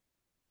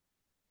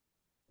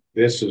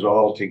 This is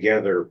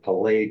altogether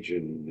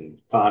Pelagian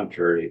and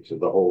contrary to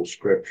the whole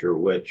scripture,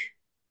 which,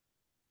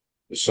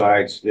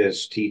 besides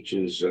this,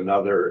 teaches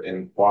another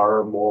and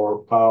far more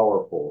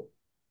powerful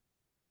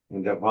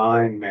and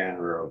divine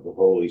manner of the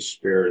Holy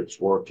Spirit's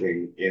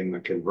working in the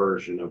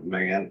conversion of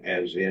man,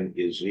 as in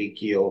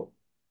Ezekiel,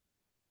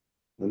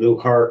 a new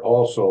heart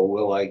also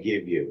will I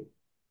give you,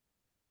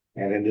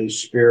 and a new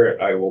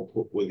spirit I will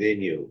put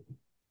within you,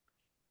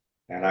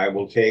 and I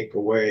will take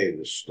away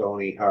the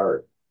stony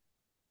heart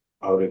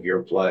out of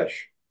your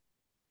flesh,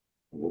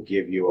 and will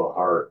give you a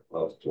heart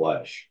of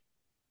flesh.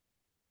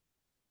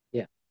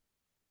 Yeah.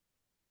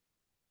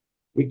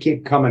 We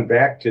keep coming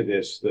back to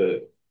this,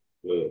 the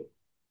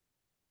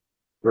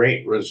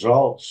great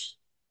results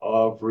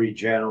of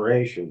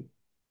regeneration.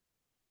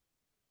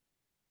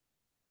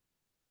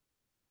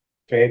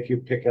 Okay, if you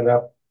pick it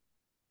up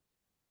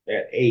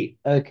at 8.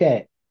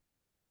 Okay.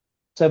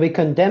 So we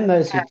condemn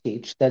those who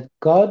teach that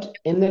God,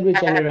 in the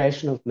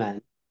regeneration of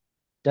man,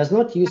 does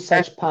not use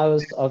such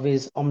powers of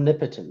his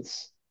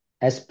omnipotence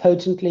as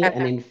potently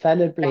and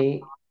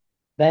infallibly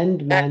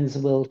bend man's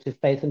will to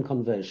faith and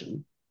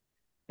conversion,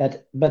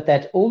 but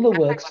that all the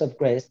works of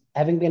grace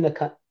having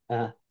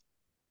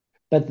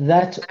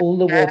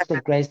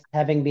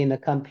been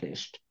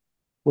accomplished,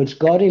 which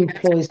God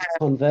employs to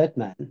convert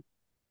man,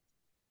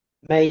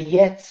 may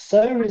yet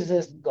so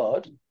resist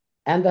God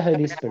and the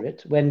Holy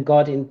Spirit when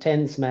God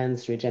intends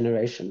man's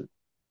regeneration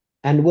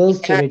and wills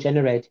to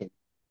regenerate him.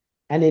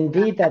 And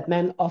indeed, that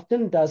man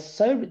often does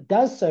so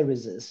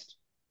resist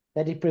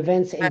that it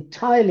prevents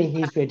entirely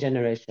his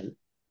regeneration,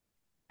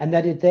 and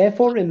that it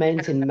therefore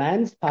remains in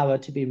man's power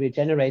to be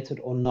regenerated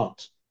or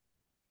not.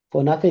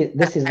 For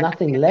this is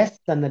nothing less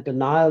than the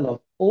denial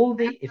of all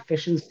the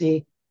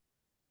efficiency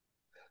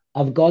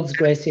of God's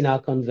grace in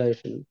our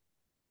conversion,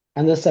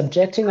 and the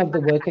subjecting of the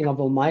working of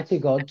Almighty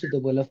God to the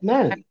will of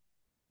man,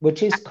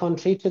 which is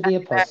contrary to the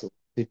apostles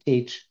who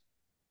teach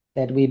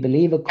that we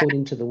believe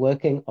according to the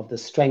working of the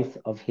strength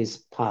of his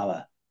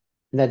power,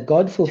 and that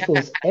God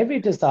fulfills every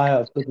desire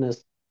of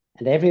goodness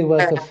and every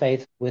work of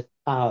faith with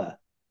power,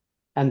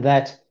 and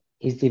that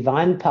his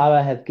divine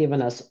power hath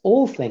given us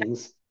all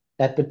things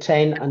that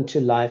pertain unto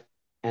life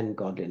and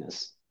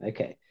godliness.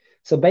 Okay,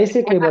 so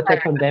basically what they're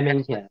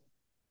condemning here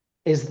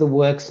is the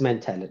works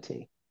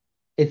mentality.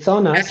 It's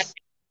on us.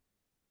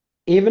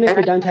 Even if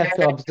we don't have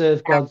to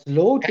observe God's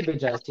law to be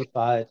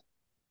justified,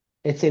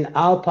 it's in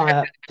our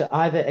power to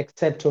either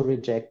accept or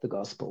reject the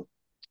gospel,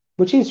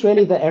 which is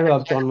really the error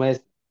of John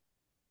Wesley.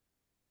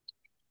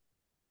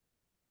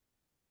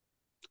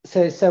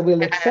 So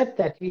we'll accept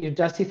that you're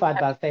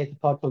justified by faith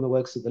apart from the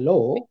works of the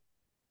law,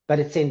 but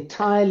it's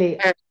entirely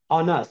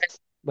on us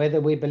whether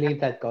we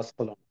believe that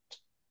gospel or not.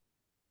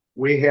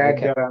 We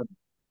had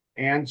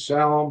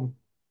Anselm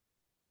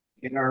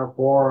in our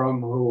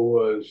forum who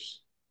was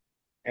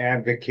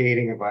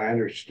advocating, if I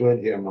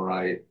understood him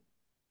right,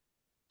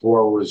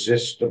 for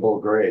resistible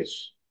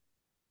grace.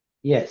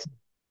 Yes.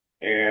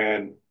 And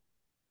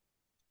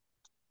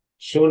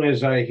soon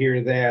as I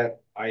hear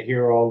that, I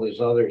hear all this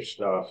other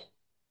stuff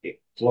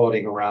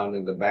floating around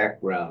in the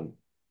background.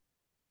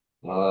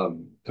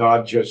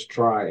 God just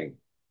trying,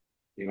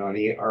 and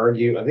he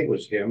argued, I think it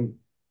was him,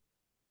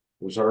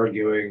 was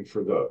arguing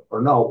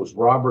or no, it was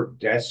Robert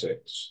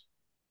Dessix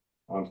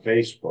on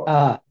Facebook.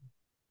 Ah,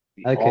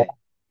 The all okay.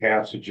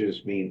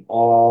 passages mean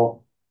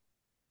all.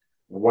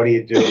 And what do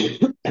you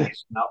do?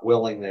 He's not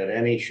willing that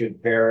any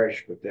should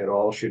perish, but that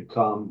all should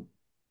come.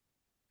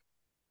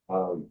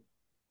 Um,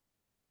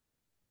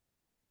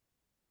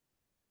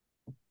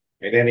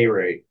 at any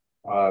rate,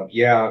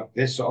 yeah,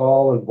 this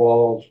all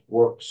involves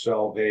work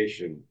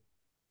salvation.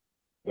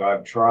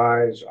 God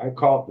tries. I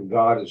call it the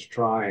God is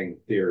trying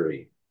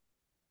theory.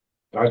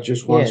 God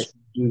just wants to Yes.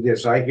 do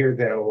this. I hear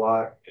that a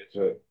lot.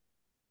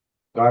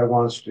 God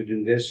wants to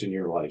do this in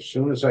your life. As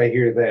soon as I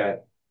hear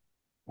that,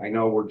 I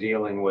know we're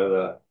dealing with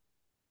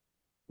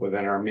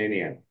an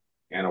Arminian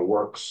and a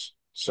works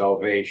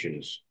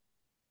salvationist.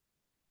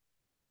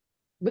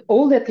 But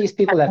all that these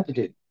people have to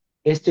do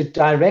is to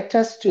direct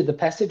us to the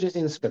passages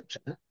in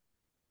Scripture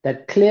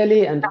that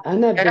clearly and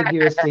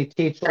unambiguously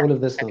teach all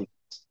of this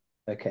nonsense.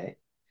 Okay.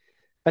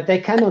 But they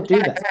cannot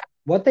do that.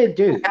 What they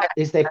do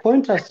is they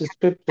point us to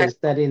scriptures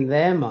that in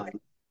their mind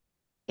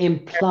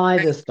imply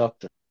this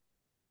doctrine.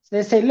 So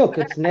they say, look,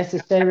 it's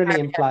necessarily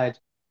implied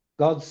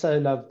God so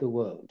loved the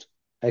world.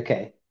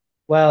 Okay.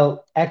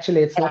 Well,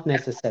 actually, it's not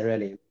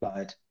necessarily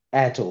implied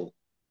at all.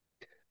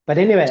 But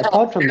anyway,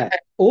 apart from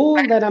that,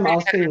 all that I'm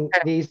asking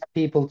these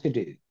people to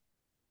do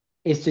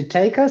is to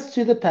take us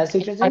to the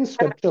passages in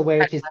scripture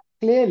where it is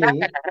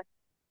clearly,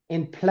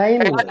 in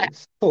plain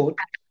words, taught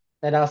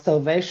that our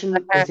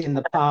salvation is in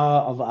the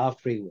power of our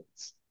free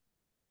wills.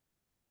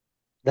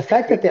 The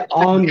fact that there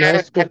are no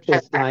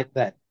scriptures like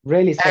that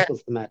really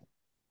settles the matter.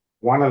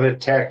 One of the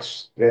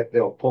texts that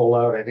they'll pull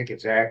out, I think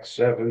it's Acts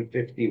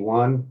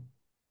 7:51,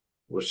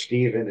 where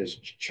Stephen is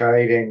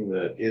chiding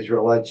the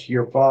Israelites,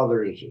 you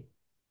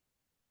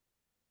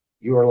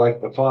are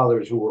like the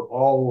fathers who were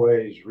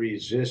always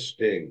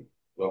resisting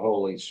the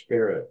Holy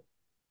Spirit.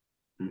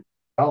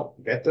 Well,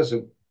 that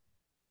doesn't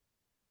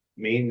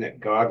mean that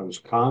God was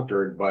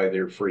conquered by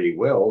their free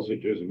wills.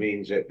 It just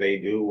means that they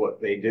do what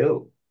they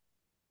do.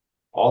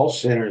 All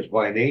sinners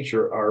by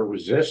nature are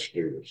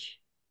resistors.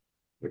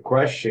 The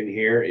question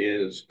here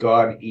is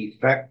God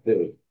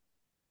effective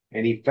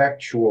and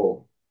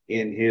effectual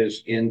in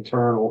his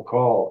internal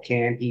call?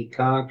 Can he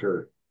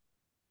conquer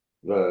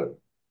the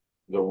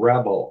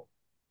rebel?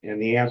 And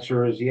the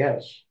answer is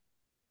yes.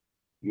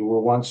 You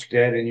were once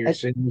dead in your And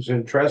sins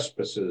and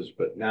trespasses,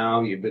 but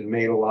now you've been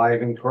made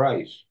alive in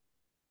Christ.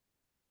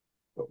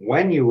 But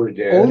when you were all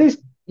dead, these,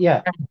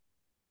 yeah,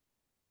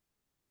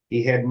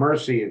 he had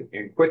mercy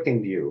and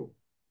quickened you.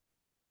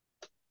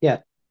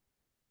 yeah.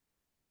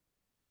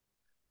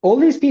 All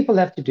these people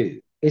have to do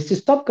is to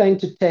stop going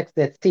to texts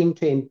that seem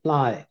to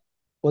imply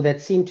or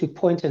that seem to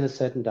point in a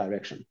certain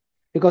direction,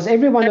 because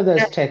every one of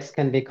those texts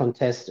can be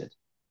contested.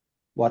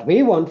 What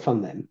we want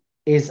from them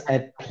is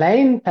a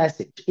plain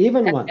passage,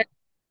 even one,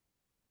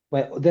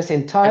 where this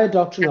entire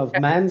doctrine of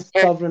man's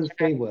sovereign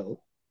free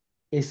will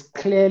is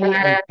clearly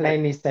and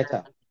plainly set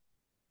out.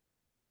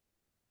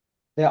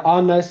 There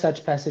are no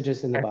such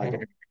passages in the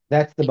Bible.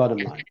 That's the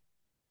bottom line.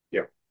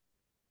 Yeah.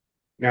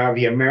 Now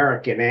the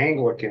American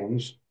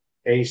Anglicans,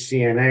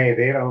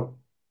 ACNA,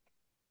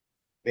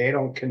 they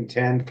don't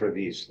contend for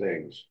these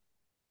things.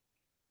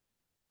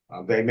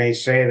 They may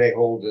say they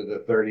hold to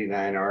the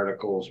 39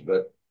 articles,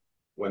 but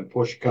when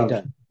push They comes to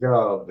don't.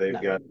 shove, they've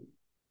No. got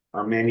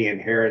Arminian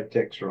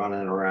heretics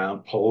running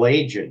around.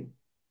 Pelagian,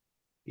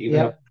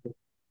 even a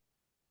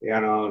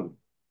Yep.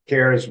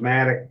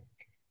 charismatic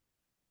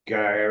guy.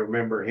 I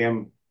remember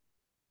him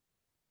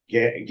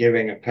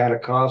giving a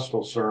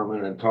Pentecostal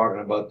sermon and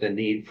talking about the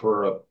need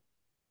for a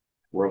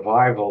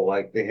revival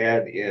like they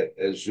had at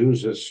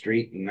Azusa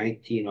Street in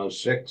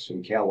 1906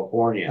 in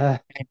California.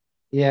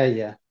 Yeah,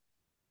 yeah.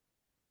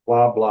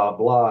 Blah, blah,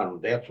 blah.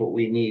 And that's what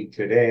we need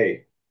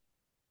today.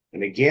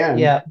 And again,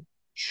 Yeah.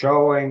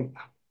 showing,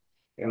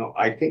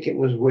 I think it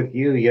was with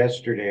you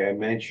yesterday, I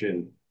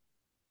mentioned,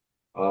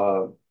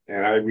 uh,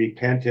 and I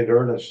repented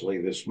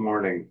earnestly this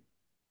morning,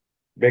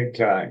 big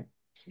time.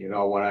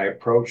 When I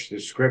approached the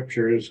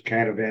scriptures,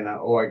 kind of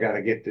I got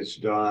to get this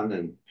done.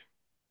 And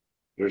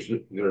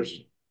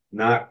there's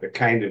not the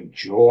kind of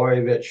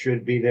joy that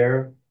should be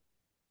there.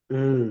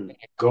 Mm.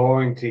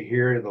 Going to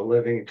hear the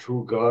living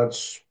true God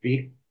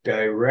speak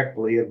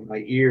directly in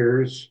my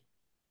ears.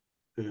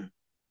 Mm.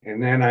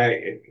 And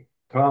then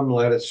come,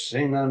 let us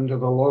sing unto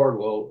the Lord.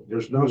 Well,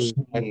 there's no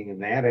Mm. singing in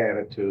that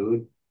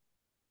attitude.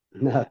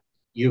 No.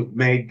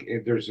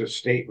 There's a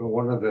statement,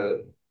 one of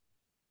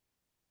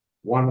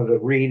the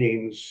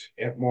readings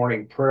at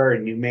morning prayer,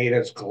 and you made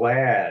us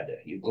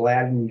glad. You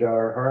gladdened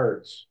our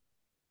hearts.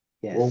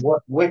 Well, Yes.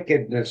 what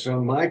wickedness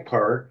on my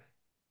part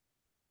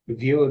to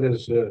view it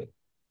as a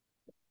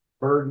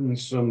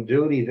burdensome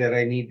duty that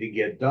I need to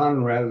get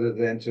done rather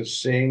than to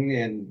sing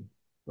and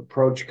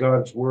approach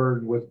God's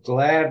word with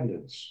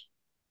gladness.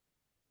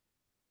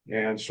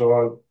 And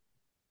so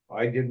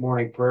I did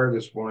morning prayer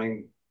this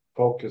morning,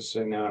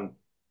 focusing on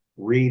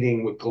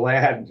reading with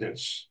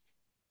gladness,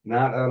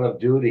 not out of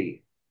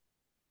duty,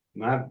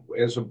 not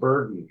as a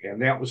burden.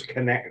 And that was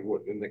connected,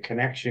 and the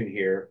connection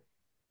here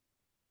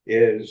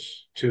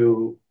is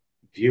to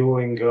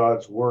viewing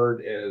God's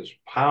word as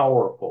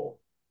powerful,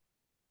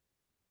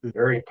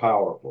 very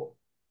powerful.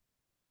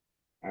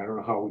 I don't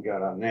know how we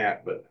got on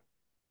that, but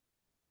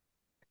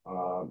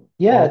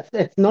Yeah,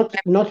 it's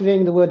not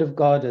viewing the word of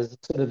God as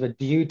sort of a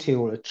duty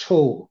or a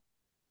chore,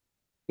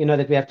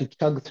 that we have to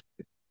chug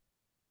through.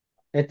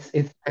 It's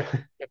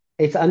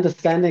it's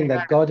understanding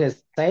that God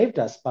has saved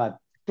us by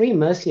free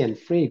mercy and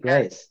free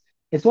grace.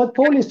 It's what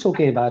Paul is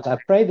talking about. I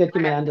pray that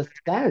you may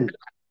understand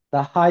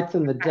the height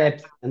and the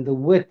depth and the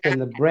width and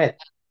the breadth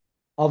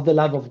of the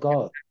love of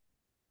God.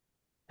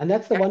 And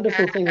that's the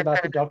wonderful thing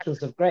about the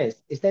doctrines of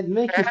grace, is they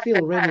make you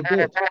feel really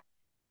good.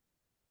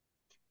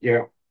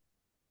 yeah,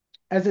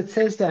 As it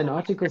says there in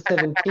Article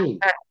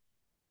 17,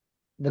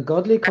 the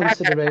godly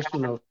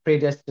consideration of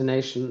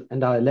predestination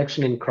and our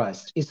election in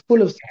Christ is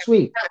full of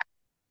sweet,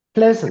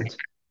 pleasant,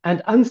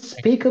 and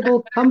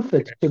unspeakable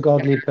comfort to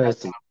godly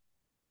persons.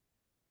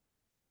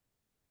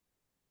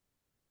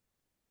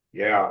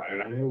 yeah.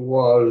 And I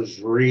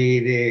was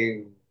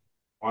reading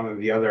one of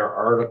the other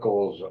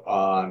articles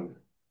on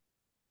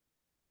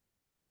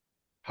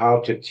how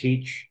to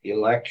teach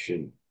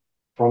election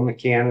from the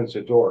Canons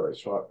of Dordt. I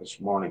saw it this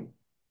morning.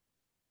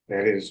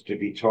 That is to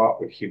be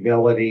taught with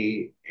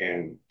humility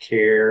and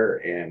care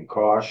and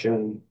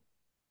caution,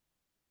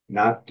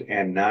 not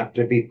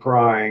to be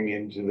prying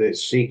into the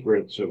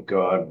secrets of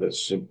God, but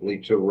simply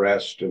to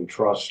rest and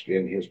trust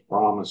in his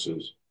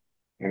promises.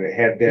 And it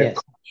had that Yes.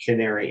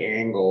 cautionary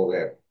angle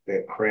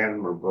that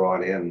Cranmer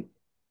brought in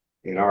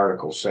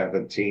Article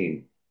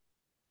 17,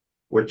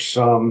 which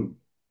some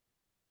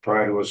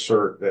try to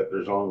assert that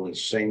there's only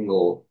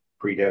single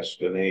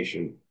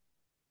predestination,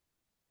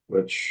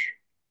 which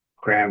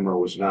Cranmer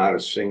was not a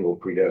single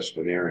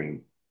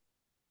predestinarian.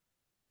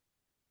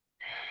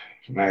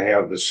 And I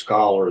have the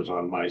scholars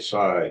on my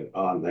side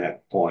on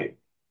that point.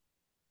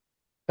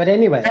 But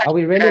anyway, are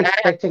we really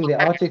expecting the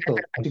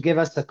article to give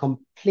us a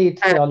complete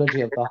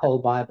theology of the whole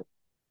Bible?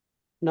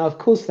 No, of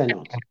course they're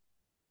not.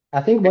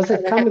 I think, was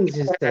it Cummins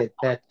who said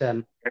that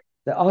the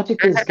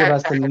articles give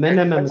us a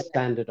minimum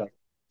standard of?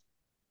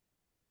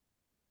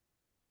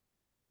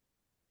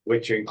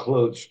 Which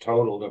includes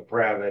total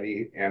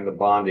depravity and the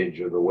bondage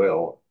of the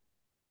will.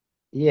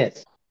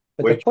 Yes.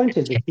 But the Which, point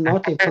is, it's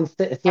not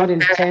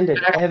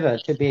intended ever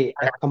to be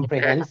a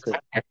comprehensive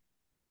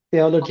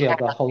theology of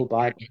the whole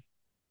Bible.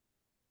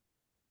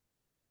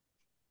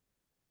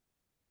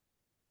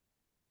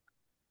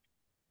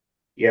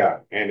 yeah,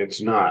 and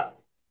it's not.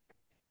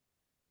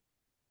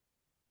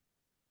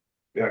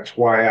 That's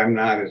why I'm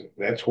not as,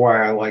 that's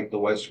why I like the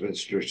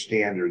Westminster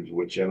Standards,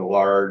 which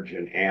enlarge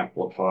and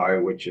amplify,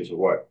 which is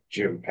what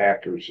Jim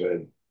Packer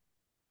said.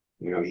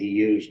 He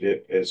used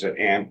it as an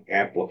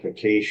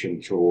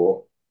amplification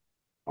tool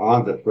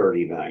on the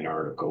 39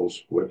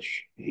 articles,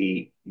 which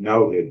he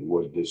noted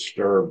would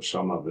disturb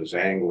some of his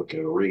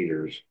Anglican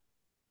readers.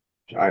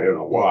 I don't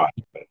know Yeah, why.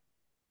 But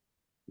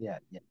yeah,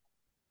 yeah.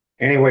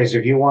 anyways,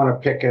 if you want to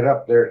pick it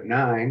up there at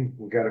 9,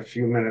 we've got a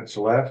few minutes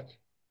left.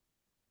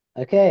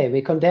 Okay,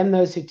 we condemn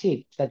those who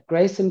teach that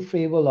grace and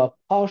free will are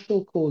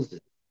partial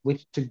causes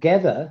which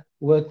together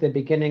work the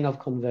beginning of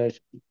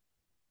conversion,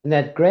 and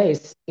that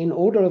grace, in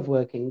order of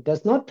working,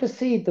 does not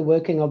precede the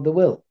working of the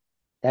will.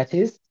 That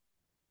is,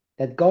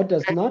 that God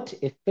does not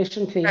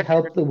efficiently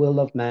help the will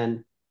of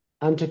man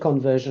unto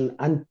conversion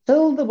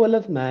until the will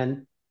of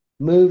man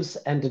moves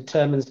and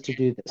determines to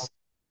do this.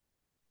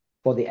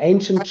 For the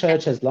ancient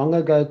church has long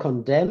ago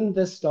condemned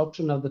this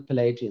doctrine of the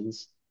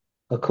Pelagians,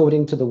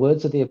 according to the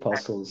words of the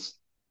apostles.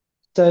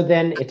 So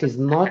then it is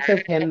not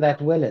of him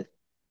that willeth,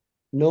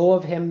 nor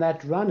of him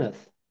that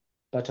runneth,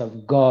 but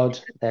of God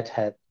that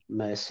hath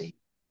mercy.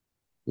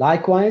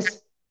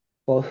 Likewise,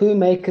 for who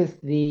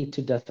maketh thee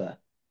to differ?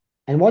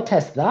 And what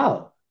hast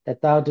thou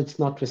that thou didst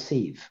not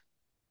receive?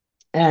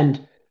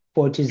 And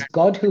for it is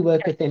God who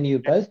worketh in you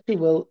both to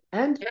will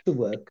and to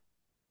work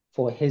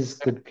for his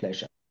good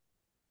pleasure.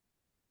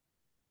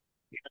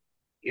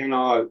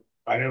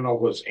 I don't know if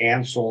it was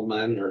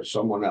Anselman or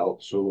someone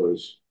else who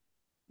was,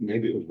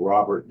 maybe it was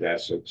Robert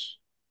Dessex.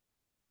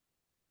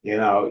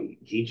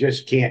 He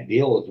just can't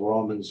deal with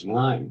Romans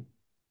 9.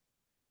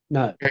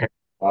 No,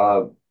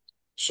 Uh,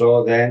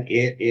 so then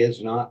it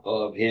is not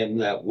of him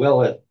that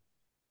willeth.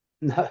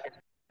 no.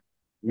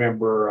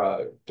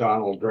 Remember,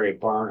 Donald Gray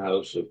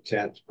Barnhouse of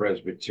 10th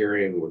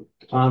Presbyterian would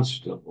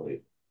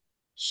constantly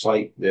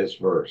cite this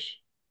verse.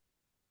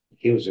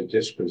 He was a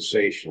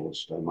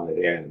dispensationalist, I might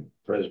add,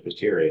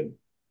 Presbyterian.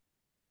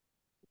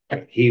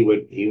 He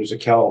was a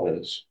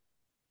Calvinist.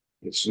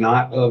 It's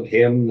not of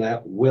him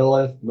that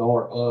willeth,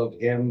 nor of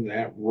him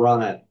that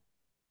runneth,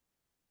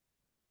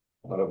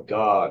 but of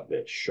God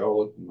that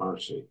showeth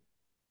mercy.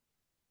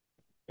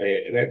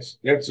 Hey,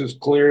 that's as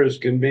clear as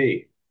can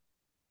be.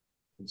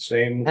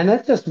 Same. And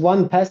that's just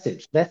one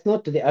passage. That's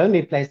not the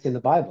only place in the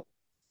Bible.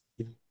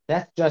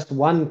 That's just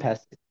one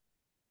passage.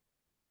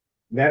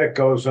 Then it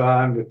goes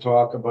on to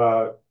talk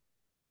about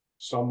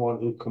someone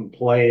who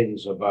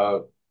complains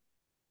about,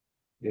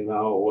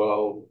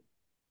 well,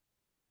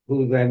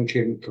 who then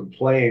can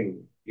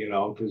complain,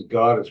 because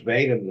God has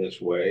made him this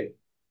way.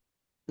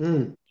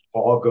 Mm,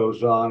 Paul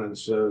goes on and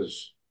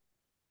says,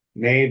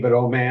 nay, but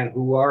oh man,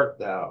 who art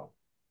thou?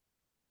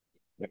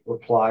 That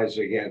replies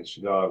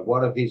against God.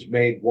 What if he's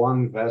made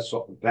one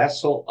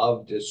vessel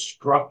of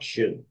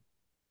destruction,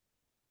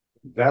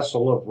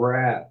 vessel of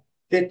wrath,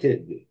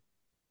 fitted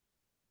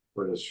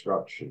for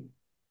destruction?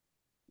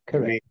 And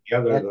correct. made the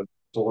other That, the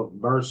vessel of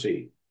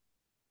mercy.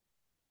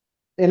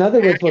 in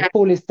other words, what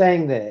Paul is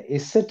saying there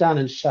is sit down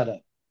and shut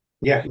up.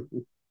 Yeah,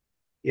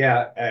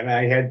 yeah. And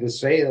I had to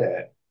say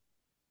that.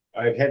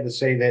 I've had to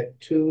say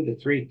that 2 to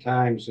 3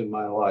 times in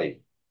my life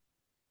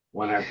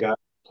when I've got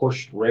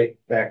pushed right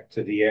back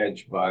to the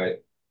edge by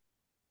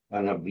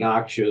an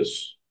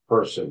obnoxious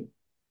person.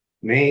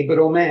 Nay, but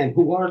oh man,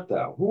 who art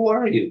thou? Who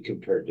are you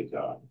compared to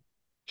God?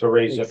 To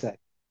raise up Exactly.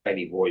 a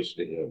tiny voice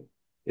to him.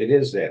 It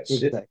is that.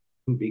 Sit Exactly.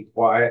 and be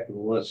quiet and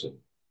listen.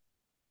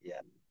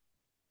 Yeah.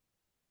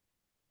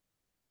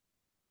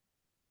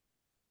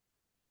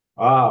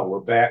 Ah, we're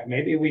back.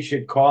 Maybe we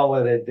should call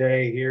it a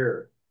day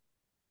here.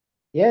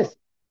 Yes.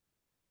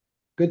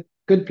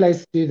 Good place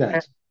to do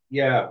that.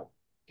 Yeah.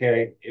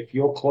 Okay. If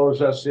you'll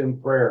close us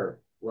in prayer,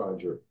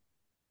 Roger.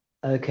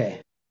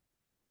 Okay.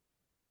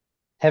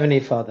 Heavenly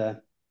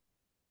Father,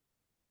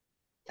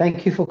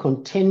 thank you for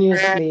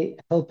continuously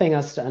helping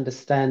us to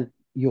understand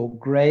your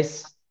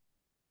grace,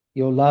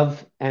 your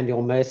love, and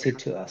your mercy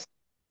to us,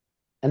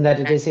 and that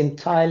it is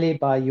entirely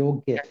by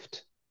your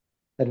gift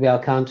that we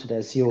are counted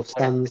as your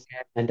sons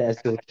and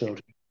as your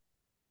children,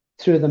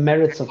 through the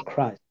merits of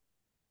Christ,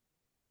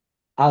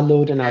 our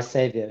Lord and our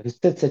Savior, who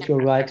sits at your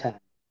right hand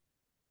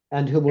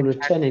and who will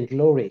return in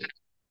glory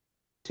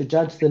to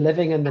judge the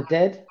living and the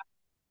dead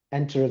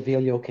and to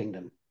reveal your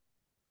kingdom.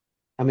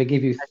 And we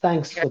give you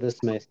thanks for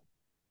this mercy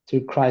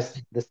through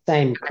Christ, the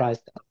same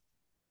Christ.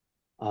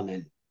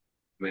 Amen.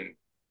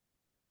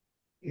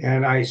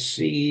 And I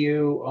see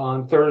you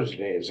on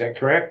Thursday. Is that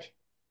correct?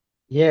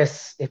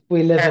 Yes, if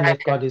we live and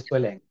if God is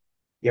willing.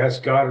 Yes,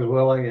 God is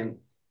willing. And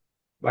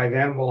by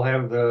then we'll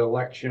have the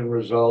election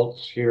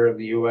results here in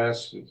the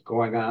US. It's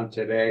going on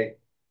today.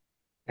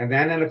 And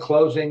then in a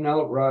closing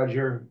note,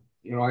 Roger,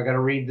 I got to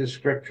read the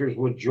scriptures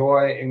with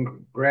joy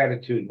and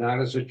gratitude, not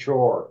as a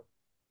chore.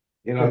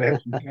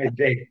 That's my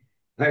day.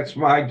 That's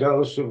my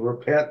dose of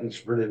repentance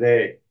for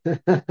today.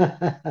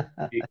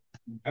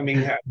 I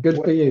mean, Good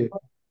for you.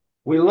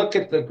 we look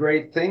at the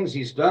great things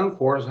he's done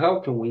for us. How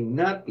can we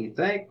not be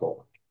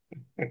thankful?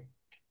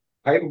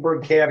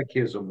 Heidelberg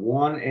Catechism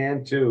 1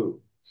 and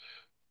 2.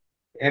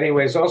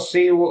 Anyways, I'll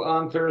see you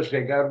on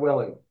Thursday, God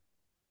willing.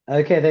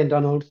 Okay, then,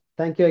 Donald.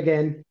 Thank you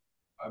again.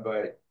 Bye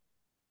bye.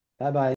 Bye bye.